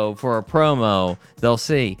video for a promo, they'll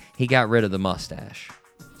see he got rid of the mustache.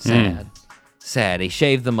 Sad. Sad. He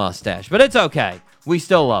shaved the mustache, but it's okay. We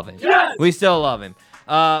still love him. Yes! We still love him.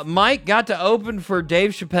 Mike got to open for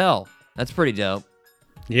Dave Chappelle. That's pretty dope.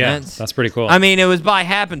 Yeah, that's pretty cool. I mean, it was by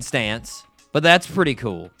happenstance, but that's pretty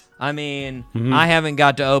cool. I mean, I haven't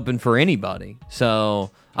got to open for anybody,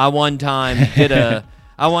 so I one time did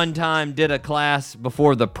a class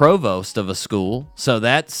before the provost of a school, so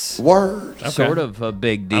that's sort of a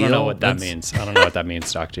big deal. I don't know what that means. I don't know what that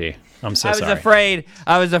means, Doc G. I'm so sorry.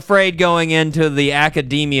 I was afraid going into the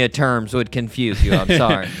academia terms would confuse you. I'm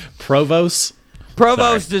sorry.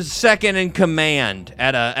 Provost is second in command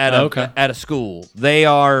at a school. They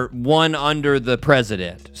are one under the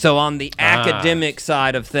president. So on the academic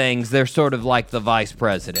side of things, they're sort of like the vice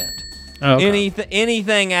president. Okay.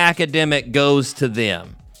 Anything academic goes to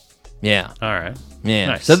them. Yeah. All right. Yeah.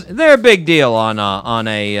 Nice. So they're a big deal on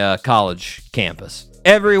a college campus.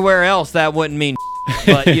 Everywhere else that wouldn't mean,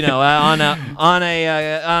 but you know, on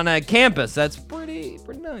a campus, that's pretty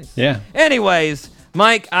nice. Yeah. Anyways.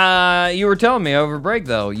 Mike, you were telling me over break,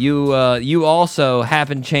 though, you also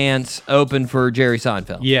happen chance open for Jerry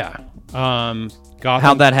Seinfeld. Yeah.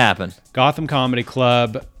 How'd that happen? Gotham Comedy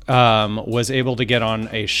Club was able to get on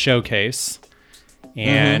a showcase,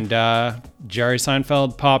 and Jerry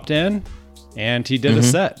Seinfeld popped in, and he did a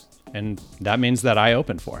set, and that means that I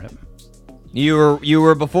opened for him. You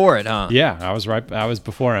were before it, huh? Yeah, I was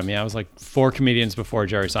before him. Yeah, I was like 4 comedians before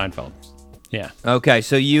Jerry Seinfeld. Yeah. Okay,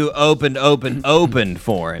 so you opened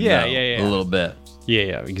for him. Yeah, a little bit.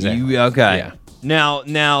 Yeah, exactly. Okay. Yeah.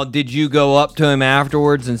 Now, did you go up to him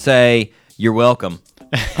afterwards and say, "You're welcome"?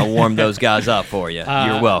 I warmed those guys up for you.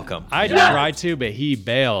 You're welcome. I tried to, but he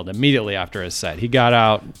bailed immediately after his set. He got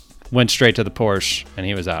out, went straight to the Porsche, and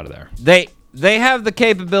he was out of there. They have the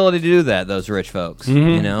capability to do that. Those rich folks,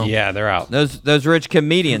 you know. Yeah, they're out. Those rich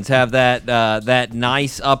comedians have that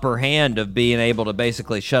nice upper hand of being able to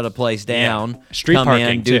basically shut a place down, street come parking,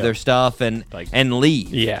 in, do too. their stuff, and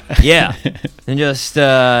leave. Yeah, yeah, and just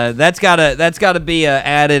that's gotta be a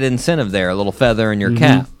added incentive there, a little feather in your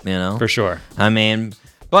cap, you know. For sure. I mean,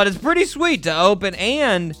 but it's pretty sweet to open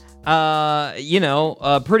and.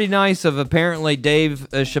 Pretty nice of apparently Dave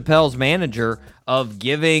Chappelle's manager of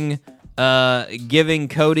giving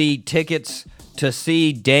Cody tickets to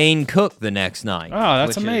see Dane Cook the next night. Oh,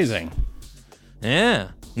 that's amazing. Yeah.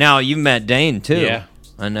 Now you met Dane too. Yeah.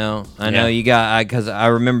 I know you got because I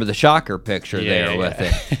remember the shocker picture with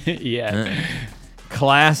it. Yeah.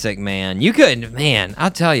 Classic, man. You couldn't, man.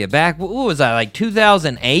 I'll tell you, back what was that, like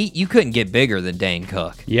 2008? You couldn't get bigger than Dane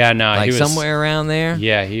Cook. Yeah, no, like he was somewhere around there.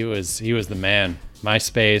 Yeah, he was the man.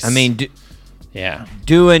 MySpace. I mean,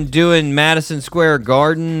 doing Madison Square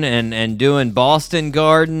Garden and doing Boston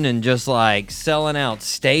Garden and just like selling out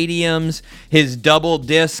stadiums. His double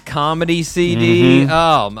disc comedy CD.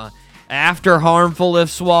 Oh my! After Harmful If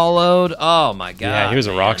Swallowed. Oh my God. Yeah, he was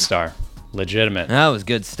a rock star. Legitimate. That was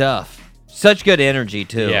good stuff. Such good energy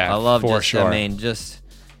too. Yeah, I love for sure. I mean, just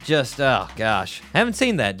oh gosh, haven't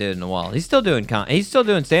seen that dude in a while. He's still doing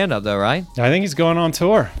stand up though, right? I think he's going on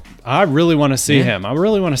tour. I really want to see him. I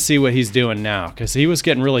really want to see what he's doing now because he was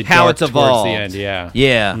getting really dark it's evolved. Towards the end. Yeah.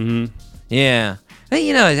 Yeah. Yeah. But,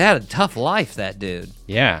 you know, he's had a tough life, that dude.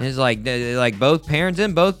 Yeah. He's like both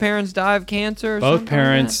parents die of cancer. Both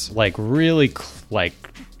parents really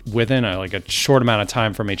within a short amount of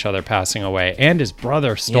time from each other passing away, and his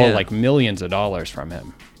brother stole millions of dollars from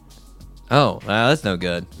him. Oh, that's no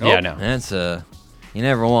good. Yeah, no. That's you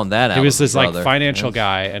never want that out. He was this financial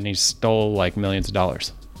guy, and he stole millions of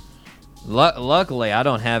dollars. Luckily, I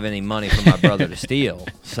don't have any money for my brother to steal,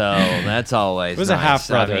 so that's always. It was nice. a half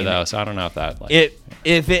brother though, so I don't know if that.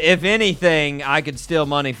 If anything, I could steal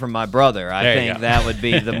money from my brother. I think that would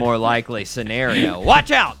be the more likely scenario.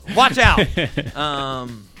 Watch out!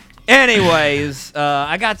 Anyways,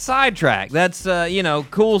 I got sidetracked. That's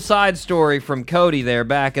cool side story from Cody there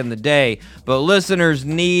back in the day. But listeners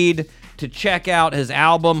need to check out his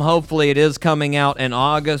album. Hopefully it is coming out in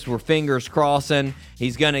August. We're fingers crossing.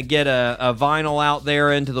 He's going to get a vinyl out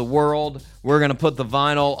there into the world. We're going to put the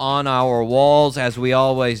vinyl on our walls as we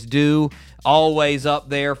always do. always up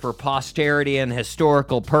there for posterity and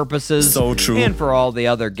historical purposes. So true. And for all the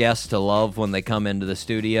other guests to love when they come into the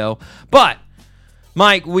studio. But,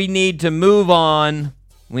 Mike, we need to move on.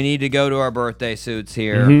 We need to go to our birthday suits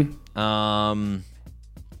here. Mm-hmm.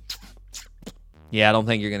 Yeah, I don't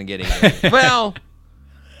think you're going to get either. Well,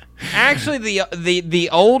 actually, the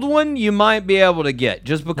old one you might be able to get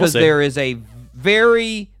just because We'll see. there is a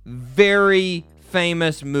very, very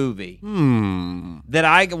famous movie that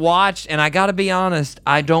I watched, and I got to be honest,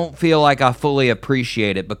 I don't feel like I fully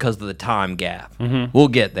appreciate it because of the time gap. We'll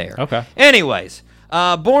get there. Okay. Anyways,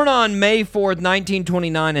 born on May 4th,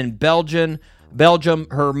 1929 in Belgium,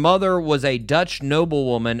 her mother was a Dutch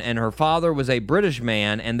noblewoman and her father was a British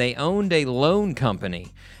man, and they owned a loan company.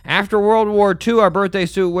 After World War II, our birthday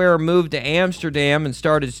suit wearer moved to Amsterdam and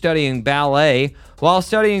started studying ballet. While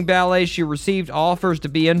studying ballet, she received offers to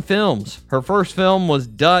be in films. Her first film was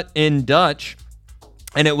in Dutch,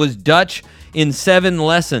 and it was Dutch in 7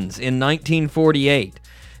 Lessons in 1948.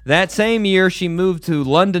 That same year, she moved to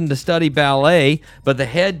London to study ballet, but the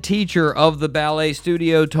head teacher of the ballet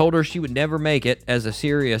studio told her she would never make it as a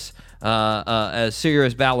serious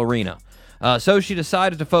ballerina. So she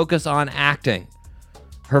decided to focus on acting.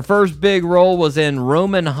 Her first big role was in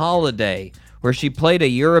Roman Holiday, where she played a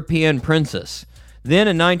European princess. Then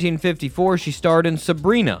in 1954, she starred in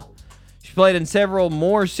Sabrina. She played in several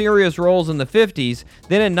more serious roles in the 50s.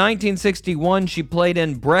 Then in 1961, she played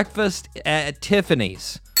in Breakfast at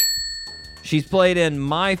Tiffany's. She's played in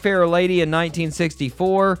My Fair Lady in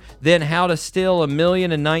 1964, then How to Steal a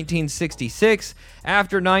Million in 1966.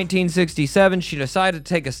 After 1967, she decided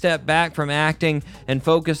to take a step back from acting and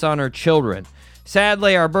focus on her children.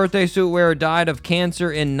 Sadly, our birthday suit wearer died of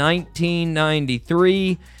cancer in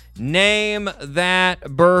 1993. Name that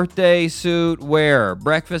birthday suit wearer.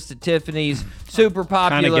 Breakfast at Tiffany's, super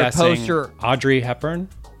popular poster. Audrey Hepburn.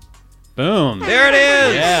 Boom. There it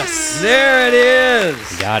is. Yes. There it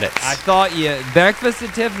is. Got it. I thought Breakfast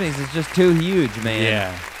at Tiffany's is just too huge, man.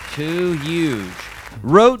 Yeah. Too huge.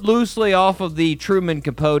 Wrote loosely off of the Truman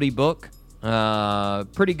Capote book.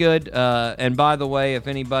 Pretty good. And by the way, if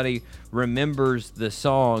anybody remembers the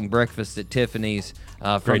song Breakfast at Tiffany's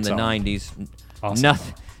from Great the song. 90s, Awesome.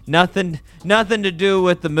 nothing to do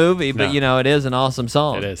with the movie, but No. it is an awesome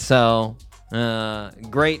song. It is. So,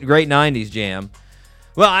 great 90s jam.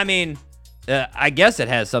 Well, I mean, I guess it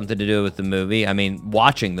has something to do with the movie. I mean,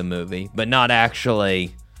 watching the movie, but not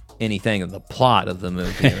actually anything of the plot of the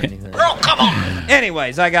movie or anything. Girl, come on!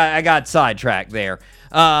 Anyways, I got sidetracked there.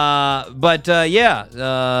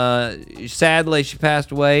 Sadly, she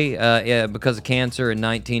passed away because of cancer in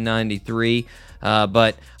 1993.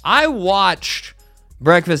 But I watched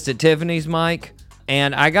Breakfast at Tiffany's, Mike,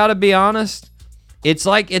 and I gotta be honest, it's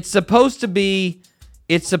supposed to be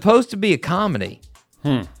a comedy.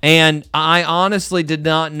 And I honestly did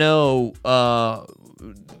not know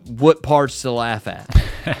what parts to laugh at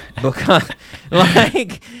because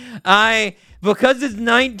because it's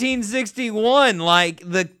 1961,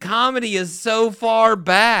 the comedy is so far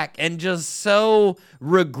back and just so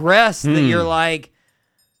regressed that you're like,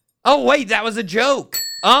 oh wait, that was a joke.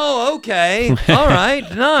 Oh, okay, all right,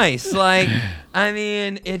 nice. I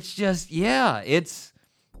mean, it's just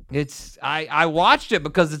I watched it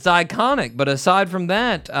because it's iconic, but aside from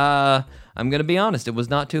that, I'm going to be honest, it was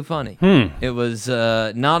not too funny. It was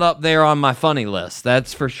not up there on my funny list,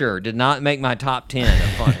 that's for sure. Did not make my top 10 of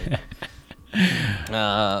funny.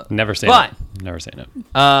 Never seen but, it. Never seen it.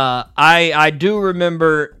 I do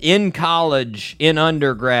remember in college, in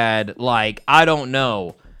undergrad, I don't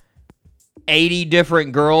know, 80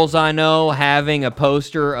 different girls I know having a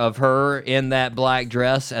poster of her in that black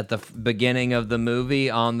dress at the beginning of the movie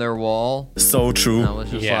on their wall. So true. I was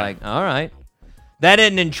just all right. That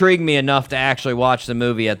didn't intrigue me enough to actually watch the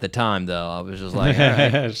movie at the time, though. I was just like, all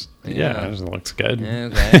right. Yeah, it looks good.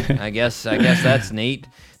 Okay, I guess that's neat.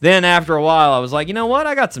 Then after a while, I was like, you know what?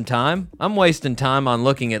 I got some time. I'm wasting time on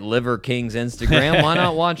looking at Liver King's Instagram. Why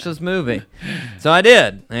not watch this movie? So I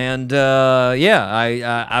did, and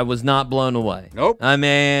I was not blown away. Nope. I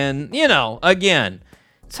mean, again,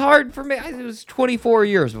 it's hard for me. It was 24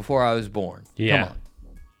 years before I was born. Yeah. Come on.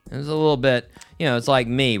 It was a little bit, it's like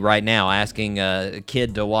me right now asking a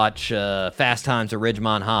kid to watch Fast Times at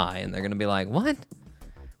Ridgemont High, and they're going to be like, what?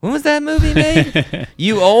 When was that movie made?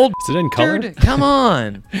 You old Is it in color? bastard? Come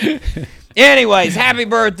on. Anyways, happy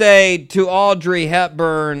birthday to Audrey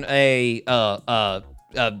Hepburn, a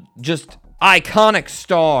just iconic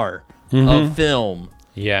star of film.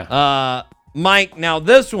 Yeah. Mike, now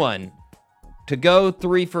this one, to go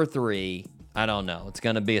 3 for 3, I don't know. It's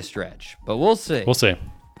going to be a stretch, but we'll see. We'll see.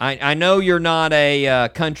 I know you're not a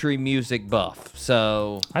country music buff,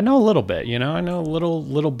 so I know a little bit, I know a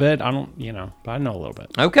little bit. I don't, but I know a little bit.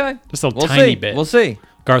 Okay. Just a we'll tiny see. bit. We'll see.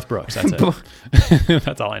 Garth Brooks, that's it.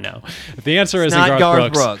 That's all I know. If the answer isn't not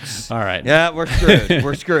Garth Brooks. All right. Yeah, we're screwed.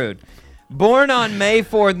 We're screwed. Born on May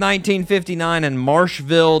 4th, 1959 in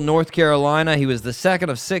Marshville, North Carolina, he was the second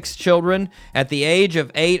of 6 children. At the age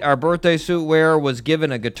of 8, our birthday suit wearer was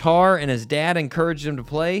given a guitar, and his dad encouraged him to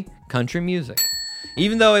play country music.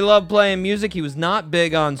 Even though he loved playing music, he was not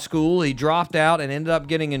big on school. He dropped out and ended up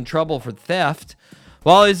getting in trouble for theft.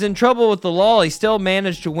 While he was in trouble with the law, he still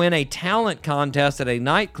managed to win a talent contest at a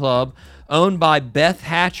nightclub owned by Beth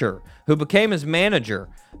Hatcher, who became his manager.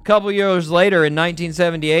 A couple years later, in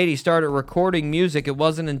 1978, he started recording music. It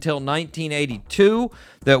wasn't until 1982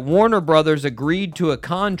 that Warner Brothers agreed to a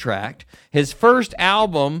contract. His first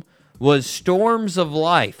album was Storms of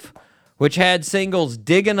Life, which had singles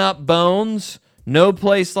Diggin' Up Bones, No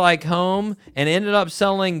Place Like Home, and ended up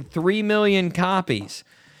selling 3 million copies.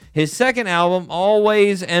 His second album,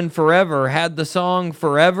 Always and Forever, had the song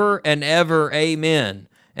Forever and Ever Amen,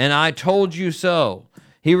 and I Told You So.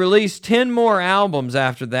 He released 10 more albums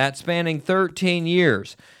after that, spanning 13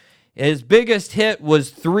 years. His biggest hit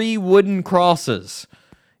was 3 Wooden Crosses.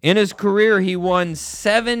 In his career, he won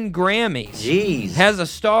 7 Grammys. Jeez. Has a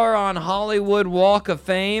star on Hollywood Walk of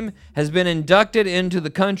Fame, has been inducted into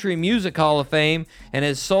the Country Music Hall of Fame, and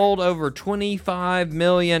has sold over 25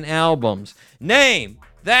 million albums. Name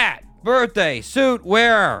that birthday suit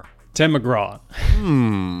wearer. Tim McGraw.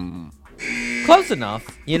 Close enough,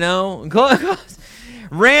 Close.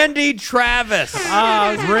 Randy Travis.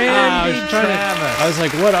 Randy Travis. I was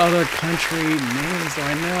like, what other country names do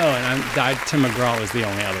I know? And Tim McGraw was the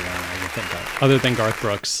only other one I can think of, other than Garth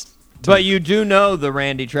Brooks. But you do know the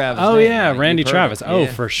Randy Travis Oh, name, yeah, right? Randy You've heard Travis. it. Oh,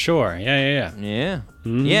 Yeah. for sure. Yeah. Yeah.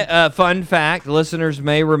 Mm-hmm. Yeah, fun fact, listeners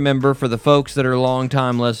may remember, for the folks that are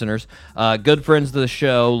longtime listeners, good friends of the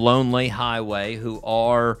show, Lonely Highway, who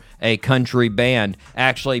are a country band,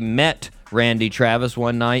 actually met Randy Travis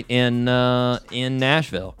one night in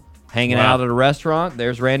Nashville. Hanging Wow. out at a restaurant,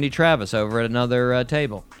 there's Randy Travis over at another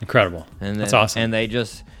table. Incredible. And That's awesome. And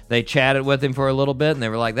they chatted with him for a little bit, and they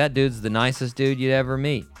were like, that dude's the nicest dude you'd ever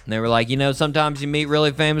meet. And they were like, sometimes you meet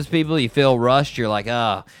really famous people, you feel rushed, you're like,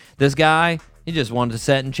 this guy, he just wanted to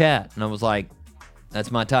sit and chat. And I was like, that's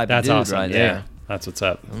my type That's of dude awesome. right Yeah, there. that's what's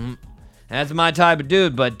up. That's my type of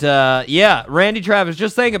dude. But Randy Travis,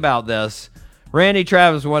 just think about this. Randy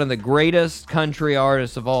Travis, one of the greatest country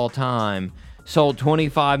artists of all time, sold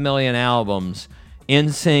 25 million albums.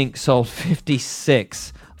 NSYNC sold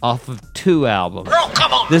 56 off of 2 albums. Girl,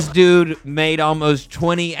 come on! This dude made almost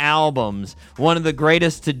 20 albums, one of the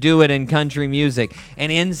greatest to do it in country music.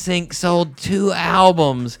 And NSYNC sold 2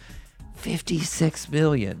 albums, 56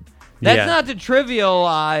 million. That's Yeah. not to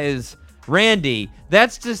trivialize Randy.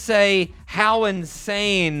 That's to say how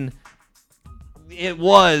insane it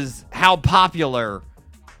was, how popular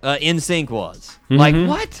NSYNC was. Like,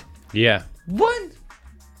 what? Yeah. What?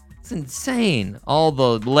 It's insane. All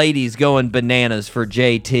the ladies going bananas for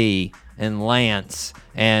JT and Lance,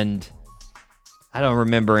 and I don't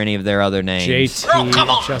remember any of their other names.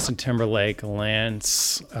 JT, Justin Timberlake,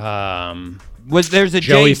 Lance, There's a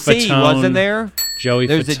Joey JC, Fatone. wasn't there? Joey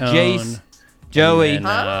There's a Fatone. Joey. And,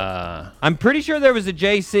 I'm pretty sure there was a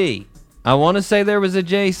JC. I want to say there was a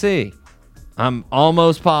JC. I'm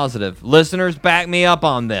almost positive. Listeners, back me up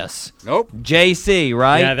on this. Nope. JC,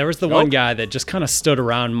 right? yeah, there was the one guy that just kind of stood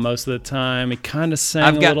around most of the time. He kind of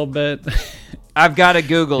sang a little bit. I've got to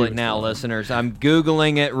Google it now, listeners. I'm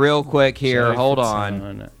Googling it real quick here. Joey Hold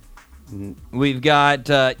Fatone. on. We've got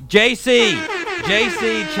JC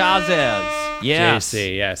Chazez. Yes.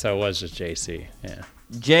 JC, yeah, so it was just JC. Yeah.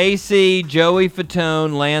 JC, Joey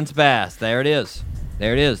Fatone, Lance Bass. There it is.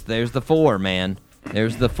 There it is. There's the 4, man.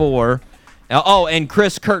 There's the 4. Oh, and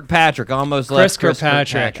Chris Kirkpatrick. Almost left Chris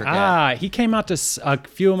Kirkpatrick. out. He came out to a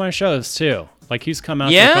few of my shows too. Like he's come out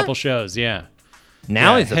to Yeah? a couple shows. Yeah.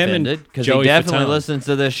 Now Yeah, he's him and offended because he Joey definitely Fatone. listens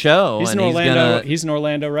to this show. He's and an Orlando. Gonna, He's an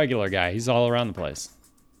Orlando regular guy. He's all around the place.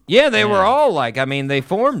 yeah, they were all like, they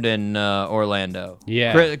formed in Orlando.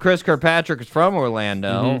 Yeah. Chris Kirkpatrick is from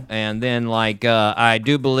Orlando, and then I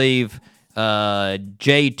do believe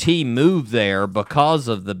JT moved there because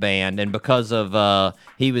of the band and because of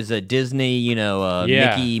he was a Disney,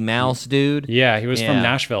 Mickey Mouse dude. Yeah, he was from Yeah.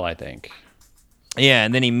 Nashville, I think. Yeah,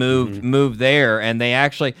 and then he moved there, and they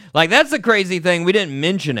actually that's the crazy thing. We didn't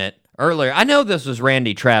mention it earlier. I know this was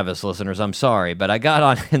Randy Travis, listeners. I'm sorry, but I got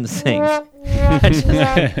on NSYNC.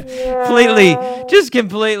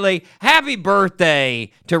 Completely happy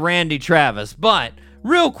birthday to Randy Travis. But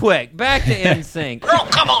real quick, back to NSYNC. Girl,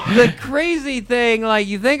 come on. The crazy thing, like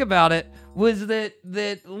you think about it, was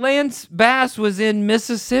that Lance Bass was in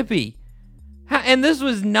Mississippi. And this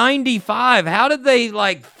was 95. How did they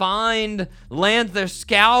find Lance? They're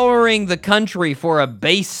scouring the country for a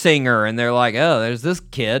bass singer, and they're like, oh, there's this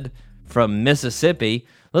kid from Mississippi.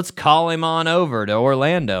 Let's call him on over to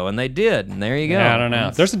Orlando. And they did, and there you go. Yeah, I don't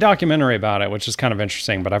know. There's a documentary about it, which is kind of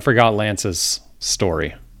interesting, but I forgot Lance's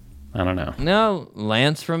story. I don't know. No,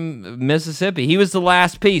 Lance from Mississippi. He was the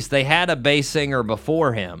last piece. They had a bass singer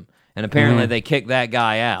before him, and apparently they kicked that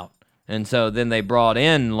guy out. And so then they brought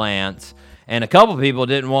in Lance, and a couple people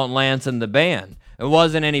didn't want Lance in the band. It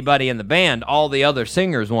wasn't anybody in the band. All the other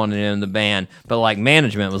singers wanted him in the band, but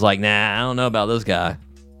management was like, nah, I don't know about this guy.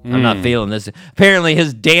 I'm not feeling this. Apparently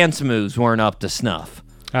his dance moves weren't up to snuff.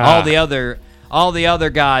 All the other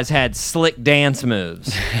guys had slick dance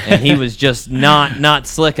moves, and he was just not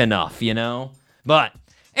slick enough, But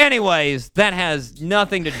anyways, that has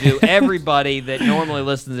nothing to do. Everybody that normally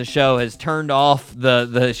listens to the show has turned off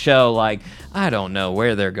the show I don't know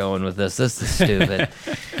where they're going with this. This is stupid.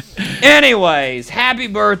 Anyways, happy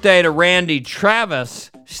birthday to Randy Travis.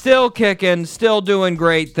 Still kicking, still doing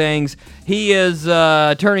great things. He is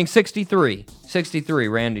turning 63. 63,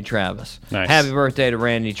 Randy Travis. Nice. Happy birthday to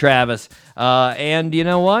Randy Travis. And you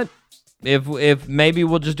know what? If maybe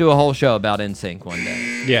we'll just do a whole show about NSYNC one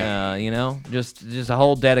day. Yeah. Just a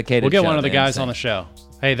whole dedicated. We'll get show one of the guys NSYNC. on the show.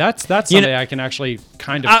 Hey, that's somebody I can actually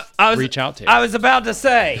kind of reach out to. I was about to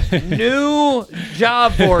say, new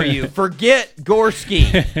job for you. Forget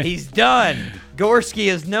Gorski. He's done. Gorski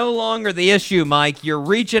is no longer the issue, Mike. You're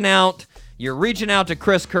reaching out to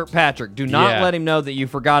Chris Kirkpatrick. Do not let him know that you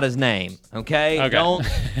forgot his name, okay?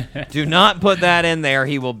 Do not put that in there.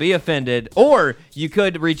 He will be offended. Or you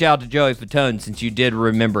could reach out to Joey Fatone since you did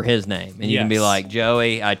remember his name. And you can be like,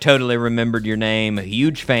 Joey, I totally remembered your name. A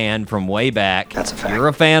huge fan from way back. That's a fact. You're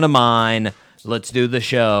a fan of mine. Let's do the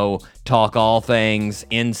show. Talk all things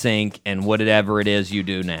NSYNC and whatever it is you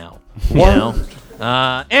do now.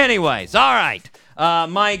 Anyways, all right.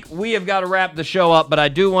 Mike, we have got to wrap the show up, but I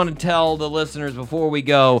do want to tell the listeners before we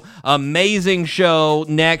go, amazing show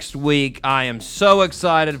next week. I am so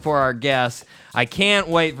excited for our guests. I can't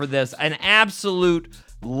wait for this. An absolute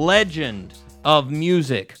legend of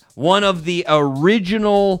music. One of the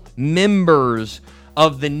original members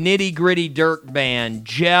of the Nitty Gritty Dirt Band,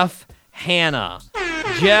 Jeff Hanna.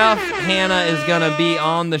 Jeff Hanna is going to be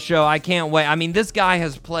on the show. I can't wait. I mean, this guy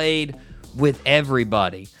has played with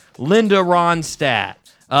everybody. Linda Ronstadt,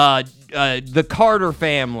 the Carter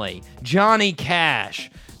Family, Johnny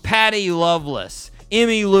Cash, Patty Loveless,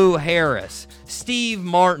 Emmylou Harris, Steve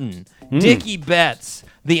Martin, Dickie Betts,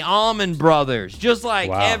 the Allman Brothers, just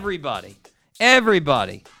like everybody.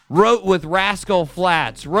 Everybody. Wrote with Rascal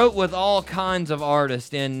Flatts, wrote with all kinds of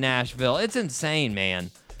artists in Nashville. It's insane,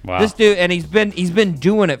 man. Wow. This dude, and he's been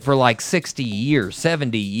doing it for 60 years,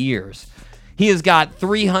 70 years. He has got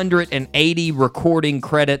 380 recording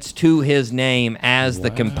credits to his name as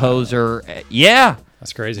the composer. Yeah.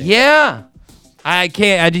 That's crazy. Yeah.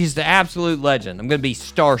 He's the absolute legend. I'm going to be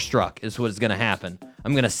starstruck is what's going to happen.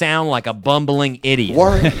 I'm going to sound like a bumbling idiot,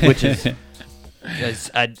 which is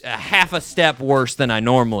a half a step worse than I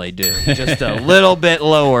normally do. Just a little bit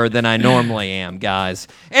lower than I normally am, guys.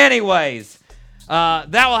 Anyways.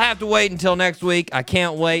 That will have to wait until next week. I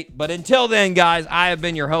can't wait. But until then, guys, I have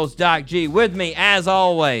been your host, Doc G. With me, as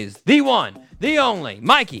always, the one, the only,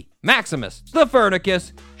 Mikey, Maximus, the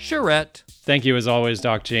Fernicus, Charette. Thank you, as always,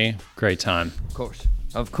 Doc G. Great time.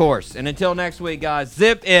 Of course. And until next week, guys,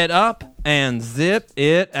 zip it up and zip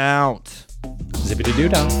it out.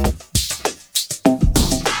 Zippity-doo-dah.